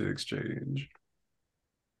keys to exchange.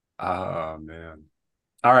 Oh man.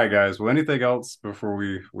 All right, guys. Well, anything else before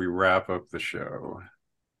we wrap up the show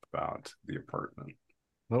about The Apartment?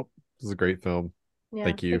 Nope. This is a great film. Yeah,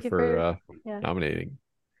 Thank you for yeah. nominating.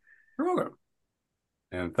 You're welcome.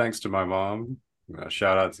 And thanks to my mom.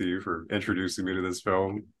 Shout out to you for introducing me to this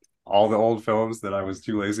film. All the old films that I was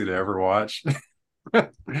too lazy to ever watch.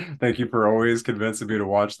 Thank you for always convincing me to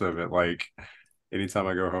watch them at like anytime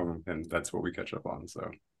I go home, and that's what we catch up on.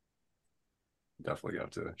 So definitely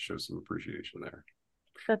have to show some appreciation there.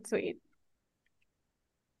 That's sweet.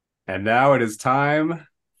 And now it is time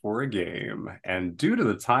for a game. And due to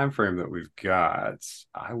the time frame that we've got,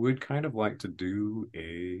 I would kind of like to do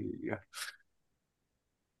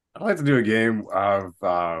I'd like to do a game of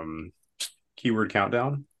keyword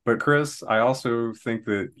countdown. But Chris, I also think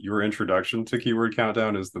that your introduction to keyword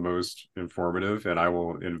countdown is the most informative, and I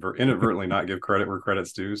will inadvertently not give credit where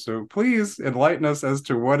credit's due. So please enlighten us as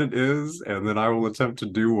to what it is, and then I will attempt to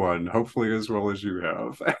do one, hopefully as well as you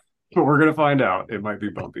have. But we're gonna find out. It might be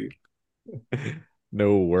bumpy.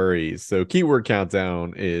 No worries. So Keyword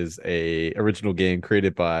Countdown is a original game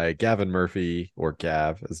created by Gavin Murphy, or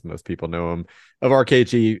Gav, as most people know him, of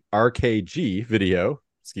RKG Video.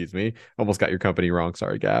 Excuse me. Almost got your company wrong.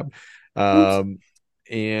 Sorry, Gab. And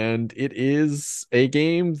it is a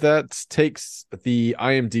game that takes the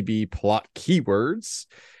IMDb plot keywords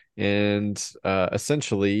and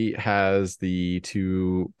essentially has the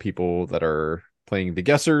two people that are playing the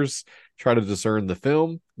guessers try to discern the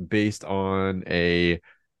film based on a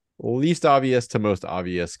least obvious to most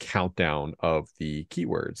obvious countdown of the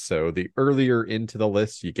keywords. So the earlier into the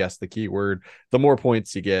list you guess the keyword, the more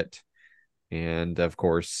points you get. And of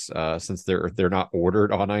course, since they're not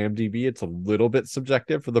ordered on IMDb, it's a little bit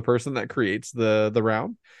subjective for the person that creates the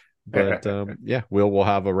round. But yeah, we'll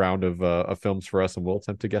have a round of films for us, and we'll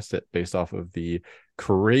attempt to guess it based off of the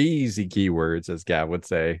crazy keywords, as Gav would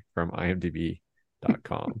say, from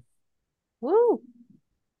IMDb.com. Woo!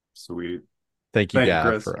 Sweet. Thank you, Thank you, Gav,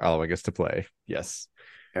 Chris. for allowing us to play. Yes.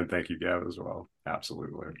 And thank you, Gav, as well.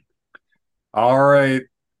 Absolutely. All right.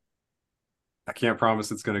 I can't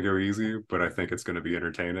promise it's going to go easy, but I think it's going to be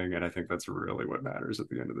entertaining, and I think that's really what matters at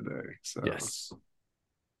the end of the day. So, Yes.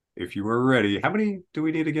 if you are ready, how many do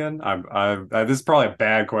we need again? This is probably a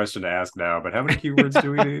bad question to ask now, but how many keywords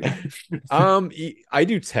do we need? I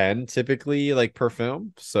do 10 typically, like per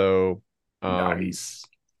film. So, Nice.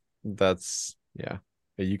 that's yeah.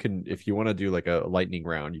 You can, if you want to do like a lightning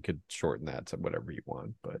round, you could shorten that to whatever you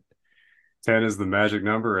want. But 10 is the magic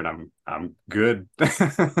number, and I'm good.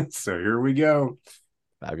 So here we go.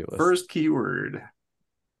 fabulous. First keyword.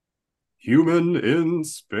 Human in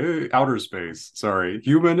space, outer space. Sorry,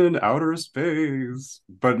 human in outer space.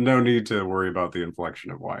 But no need to worry about the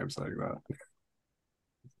inflection of why I'm saying that.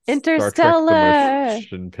 Interstellar. Star Trek the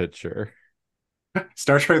motion picture.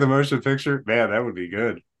 Star Trek the motion picture, man, that would be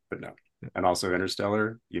good. But no. And also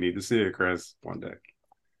Interstellar, you need to see it, Chris, one day.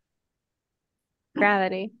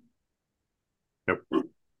 Gravity. Nope.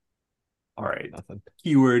 All right. Nothing.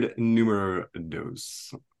 Keyword numero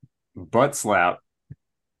dos. Butt slap.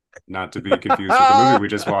 Not to be confused with the movie we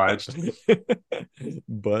just watched.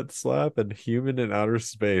 Butt slap and human in outer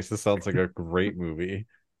space. This sounds like a great movie.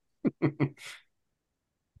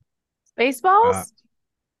 Spaceballs?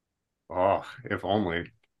 Oh, if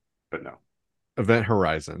only. But no. Event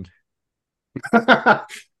Horizon.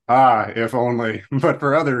 If only, but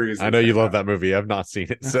for other reasons. I know you love that movie. I've not seen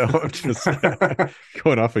it, so I'm just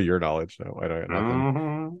going off of your knowledge. No, I don't have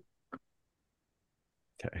nothing.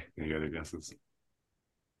 Okay. Any other guesses?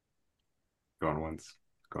 Going once,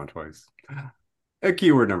 going twice.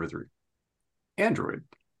 Keyword number 3. Android.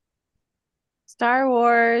 Star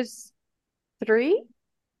Wars 3?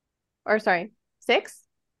 Or sorry, 6?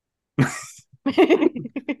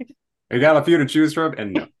 You got a few to choose from,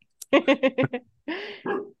 and no.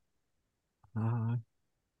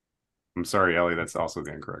 I'm sorry, Ellie, that's also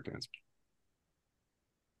the incorrect answer.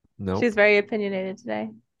 No. She's very opinionated today.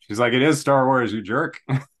 She's like, it is Star Wars, you jerk.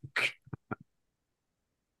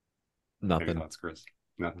 Nothing. Any thoughts, Chris?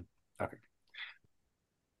 Nothing. Okay.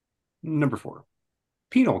 Number 4.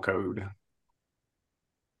 Penal code.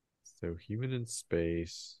 So human in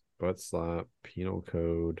space, butt slap, penal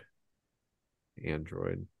code,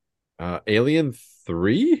 Android. Alien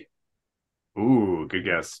 3? Ooh, good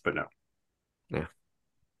guess, but no. Yeah.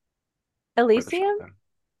 Elysium?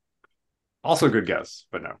 Also good guess,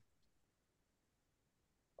 but no.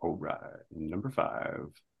 All right. Number 5.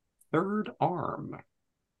 Third arm.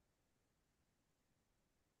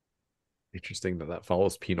 Interesting that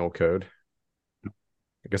follows penal code.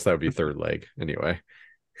 I guess that would be third leg anyway.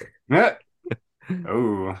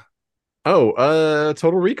 Oh.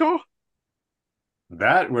 Total Recall?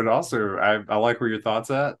 That would also, I like where your thoughts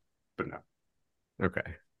at, but no. Okay.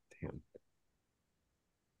 Damn.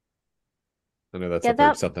 I know that's Yeah, a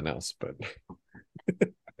third something else, but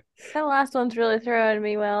that last one's really throwing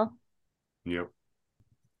me well. Yep.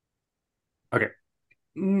 Okay.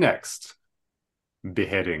 Next.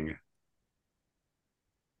 Beheading.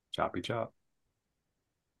 Choppy chop.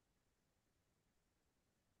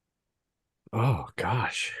 oh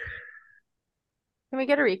gosh. Can we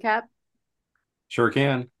get a recap? Sure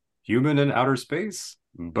can. Human in outer space,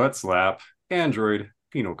 butt slap, android,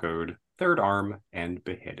 penal code, third arm, and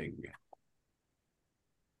beheading.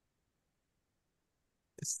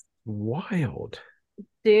 It's wild.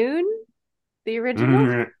 Dune? The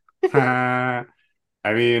original?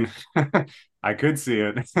 I mean, I could see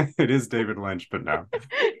it. It is David Lynch, but no.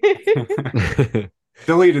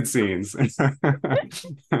 Deleted scenes.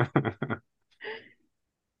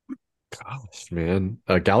 Gosh, man.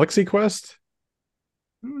 Galaxy Quest?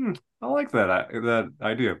 I like that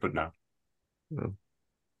idea, but no. Oh,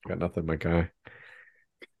 got nothing, my guy.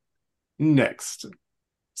 Next,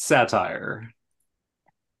 satire.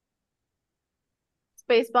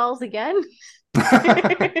 Spaceballs again?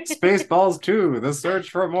 Spaceballs 2, the search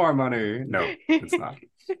for more money. No, it's not.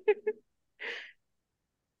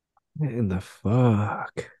 What in the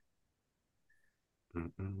fuck?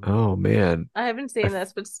 Mm-mm. Oh man. I haven't seen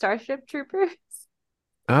this, but Starship Troopers?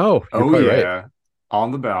 Oh, you're Oh quite yeah, right.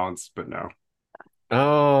 on the bounce, but no.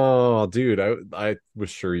 Oh, dude, I was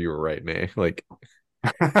sure you were right, May. Like,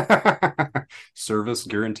 Service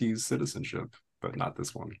guarantees citizenship, but not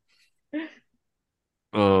this one.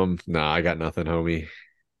 Nah, I got nothing, homie.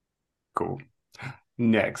 Cool.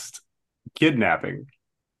 Next, kidnapping.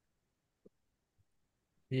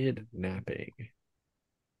 Kidnapping.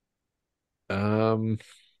 Um,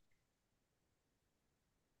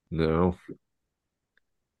 no.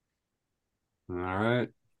 All right.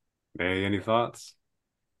 May, any thoughts?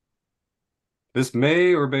 This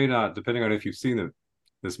may or may not, depending on if you've seen it.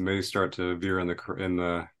 This may start to veer in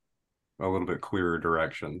the a little bit clearer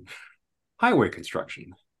direction. Highway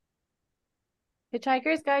construction.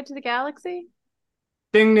 Hitchhiker's Guide to the Galaxy.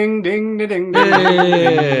 Ding ding ding ding ding ding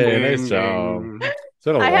Hey, ding nice ding job. ding. It's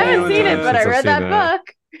been a I long haven't seen it, time but I since I've read seen that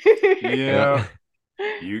book. Yeah,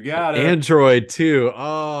 you got it. Android too.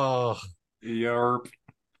 Oh, Yarp.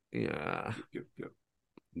 yeah. Yep.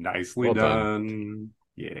 Nicely Well done. done.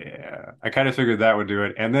 Yeah, I kind of figured that would do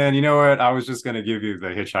it. And then you know what? I was just going to give you the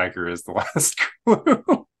hitchhiker as the last clue.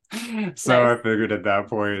 So I Nice. figured at that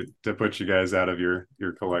point to put you guys out of your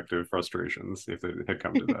collective frustrations if it had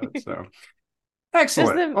come to that. So Does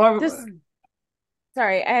excellent. the Well, does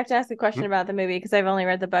Sorry, I have to ask a question about the movie because I've only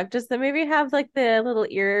read the book. Does the movie have like the little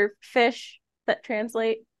ear fish that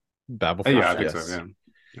translate? Babelfish, yeah, I think so. yes.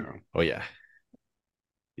 Yeah. Oh yeah.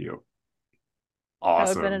 Yep. That would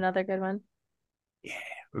have been Awesome. another good one. Yeah,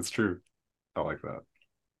 that's true. I like that.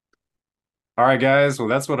 All right, guys. Well,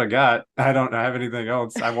 that's what I got. I don't have anything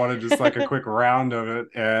else. I wanted just like a quick round of it,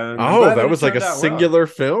 and I'm Oh, glad that that it was like a turned out well. singular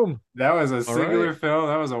film. That was a All right. singular film.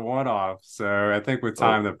 That was a one-off. So I think with Oh,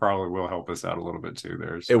 time, that probably will help us out a little bit too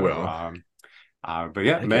there. it So, will. but I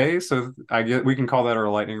yeah, like it. May. So I get we can call that our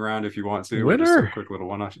lightning round if you want to, or just a Winner. quick little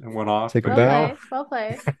one-off. Take a But Well yeah, bow.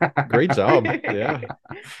 played. Well played. Great job. Yeah.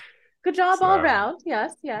 Good job all so around.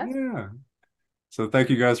 Yes, yes. yeah. So thank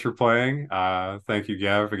you guys for playing. Thank you,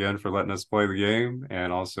 Gav, again for letting us play the game,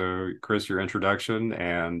 and also Chris, your introduction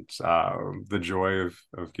and the joy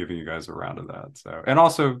of giving you guys a round of that. So, and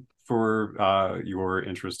also for your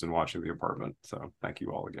interest in watching The Apartment. So thank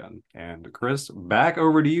you all again. And Chris, back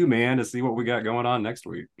over to you, man, to see what we got going on next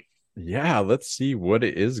week. Yeah, let's see what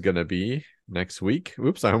it is gonna be next week.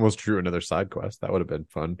 Oops, I almost drew another side quest. That would have been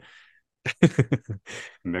fun. Mixing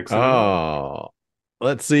it up. Oh,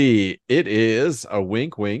 let's see. It is a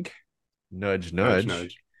wink, wink, nudge, Nudge, nudge,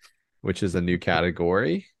 nudge. which is a new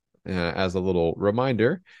category. As a little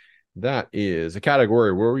reminder, that is a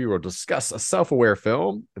category where we will discuss a self aware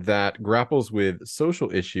film that grapples with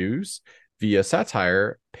social issues via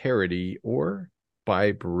satire, parody, or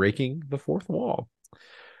by breaking the fourth wall.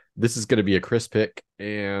 This is going to be a Chris pick.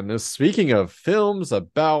 And speaking of films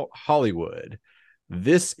about Hollywood,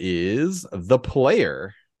 this is The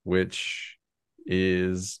Player, which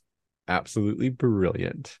is absolutely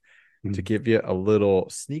brilliant. To give you a little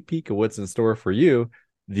sneak peek of what's in store for you,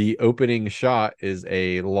 the opening shot is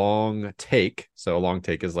a long take. So a long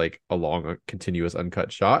take is like a long, continuous,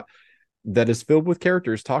 uncut shot that is filled with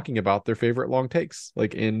characters talking about their favorite long takes,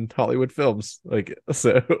 like in Hollywood films. Like,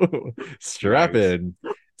 so strap Nice. in.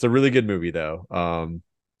 It's a really good movie, though.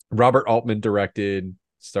 Robert Altman directed,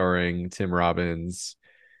 starring Tim Robbins.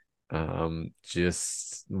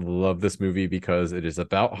 Just love this movie because it is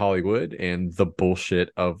about Hollywood and the bullshit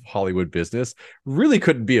of Hollywood business. Really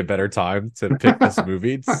couldn't be a better time to pick this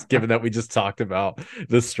movie, given that we just talked about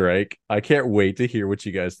the strike. I can't wait to hear what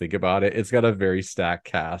you guys think about it. It's got a very stacked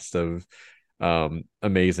cast of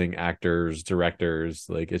amazing actors, directors.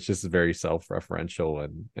 Like, it's just very self-referential,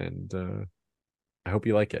 and I hope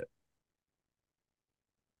you like it.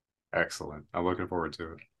 Excellent. I'm looking forward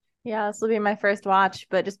to it. Yeah, this will be my first watch,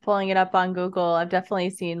 but just pulling it up on Google, I've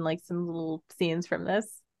definitely seen like some little scenes from this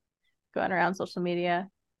going around social media,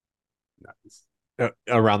 Nice.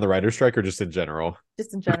 Around the writer's strike or just in general?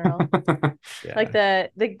 just in general. Yeah. Like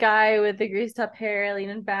the guy with the greased up hair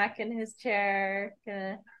leaning back in his chair,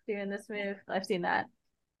 kind of doing this move. I've seen that.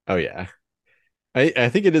 Oh yeah. I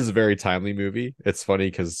think it is a very timely movie. It's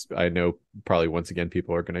funny because I know probably once again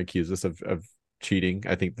people are going to accuse us of cheating.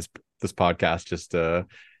 I think this podcast just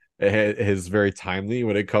is very timely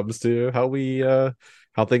when it comes to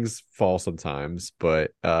how things fall sometimes.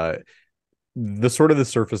 But the sort of the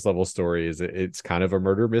surface level story is it's kind of a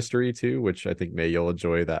murder mystery too, which I think May you'll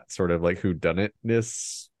enjoy that sort of like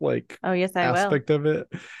whodunitness like Oh, yes, I will. aspect of it.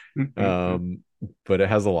 But it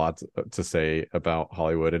has a lot to say about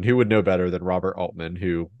Hollywood, and who would know better than Robert Altman,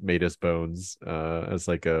 who made his bones as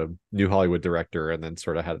like a new Hollywood director, and then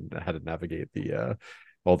sort of had to navigate the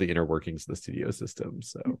all the inner workings of the studio system.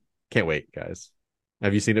 So can't wait, guys.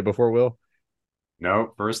 Have you seen it before, Will?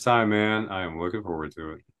 No, first time, man. I am looking forward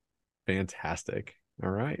to it. Fantastic. All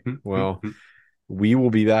right. Well, we will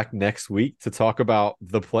be back next week to talk about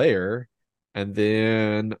The Player. And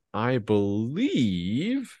then I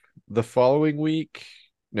believe the following week,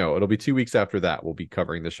 no, it'll be 2 weeks after that, we'll be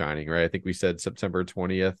covering The Shining, right? I think we said September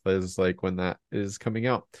 20th is like when that is coming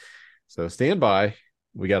out. So stand by.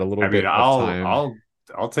 We got a little bit of time.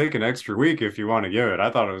 I'll take an extra week if you want to give it. I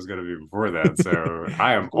thought it was going to be before that, so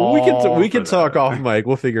I am all. We can talk off mic.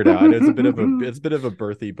 We'll figure it out. It's a bit of a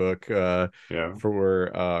birthy book. Yeah,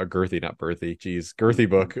 for girthy, not birthy. Geez, girthy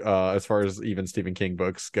book. As far as even Stephen King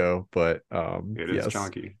books go, but it is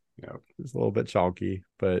chunky. Yeah, it's a little bit chunky,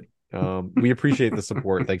 but we appreciate the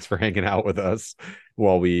support. Thanks for hanging out with us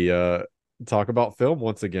while we talk about film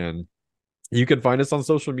once again. You can find us on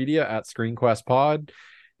social media at ScreenQuest Pod,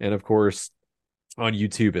 and of course on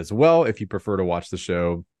YouTube as well if you prefer to watch the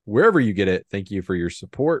show wherever you get it. Thank you for your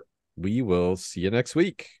support. We will see you next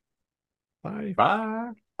week. Bye.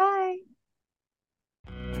 Bye. Bye.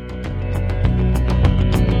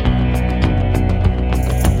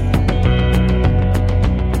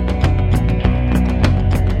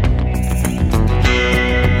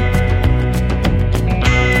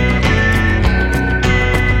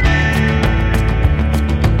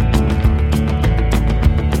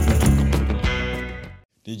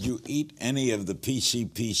 Did you eat any of the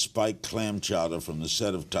PCP spiked clam chowder from the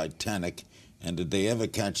set of Titanic, and did they ever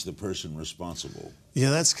catch the person responsible?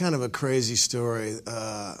 Yeah, that's kind of a crazy story.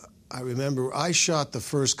 I remember I shot the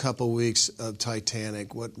first couple weeks of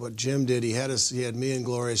Titanic. What Jim did, he had me and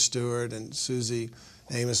Gloria Stewart and Susie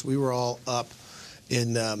Amos. We were all up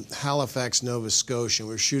in Halifax, Nova Scotia.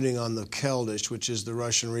 We were shooting on the Keldysh, which is the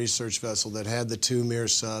Russian research vessel that had the 2 Mir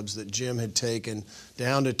subs that Jim had taken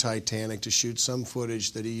down to Titanic to shoot some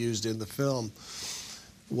footage that he used in the film.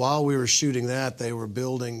 While we were shooting that, they were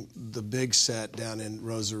building the big set down in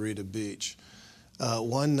Rosarita Beach.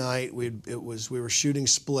 One night, we were shooting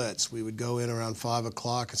splits. We would go in around 5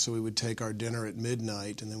 o'clock, and so we would take our dinner at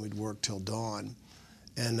midnight, and then we'd work till dawn.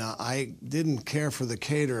 And I didn't care for the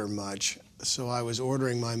caterer much, so I was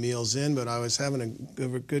ordering my meals in, but I was having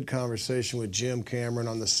a good conversation with Jim Cameron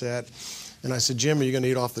on the set. And I said, Jim, are you going to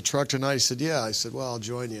eat off the truck tonight? He said, yeah. I said, well, I'll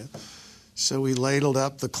join you. So we ladled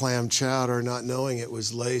up the clam chowder, not knowing it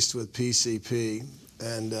was laced with PCP.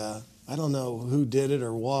 And I don't know who did it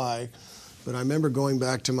or why, but I remember going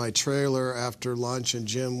back to my trailer after lunch, and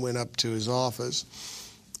Jim went up to his office.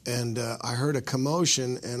 And I heard a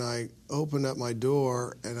commotion, and I opened up my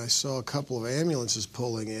door, and I saw a couple of ambulances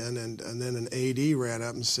pulling in, and then an AD ran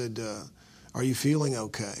up and said, are you feeling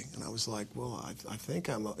okay? And I was like, well, I think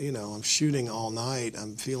I'm shooting all night.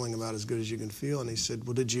 I'm feeling about as good as you can feel. And he said,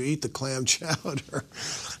 well, did you eat the clam chowder?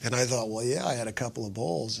 And I thought, well, yeah, I had a couple of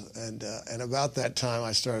bowls. And about that time,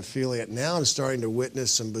 I started feeling it. Now I'm starting to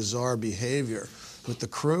witness some bizarre behavior with the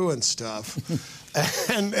crew and stuff.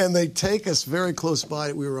 And they take us very close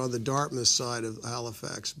by. We were on the Dartmouth side of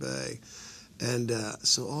Halifax Bay. And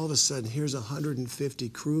so all of a sudden, here's 150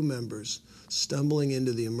 crew members stumbling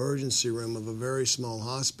into the emergency room of a very small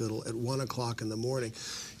hospital at 1 o'clock in the morning.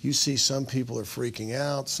 You see some people are freaking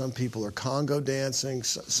out. Some people are Congo dancing.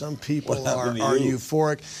 Some people are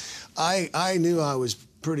euphoric. I knew I was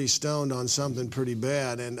pretty stoned on something pretty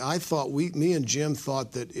bad, and I thought me and Jim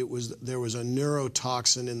thought that there was a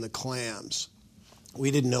neurotoxin in the clams.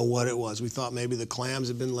 We didn't know what it was. We thought maybe the clams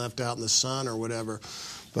had been left out in the sun or whatever.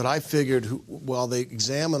 But I figured while they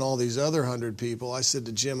examine all these other 100 people, I said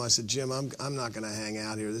to Jim, I'm not going to hang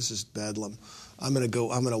out here. This is bedlam. I'm going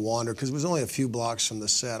to wander, because it was only a few blocks from the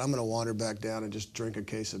set. I'm going to wander back down and just drink a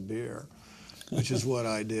case of beer, which is what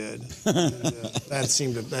I did. And, that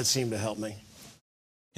seemed to help me.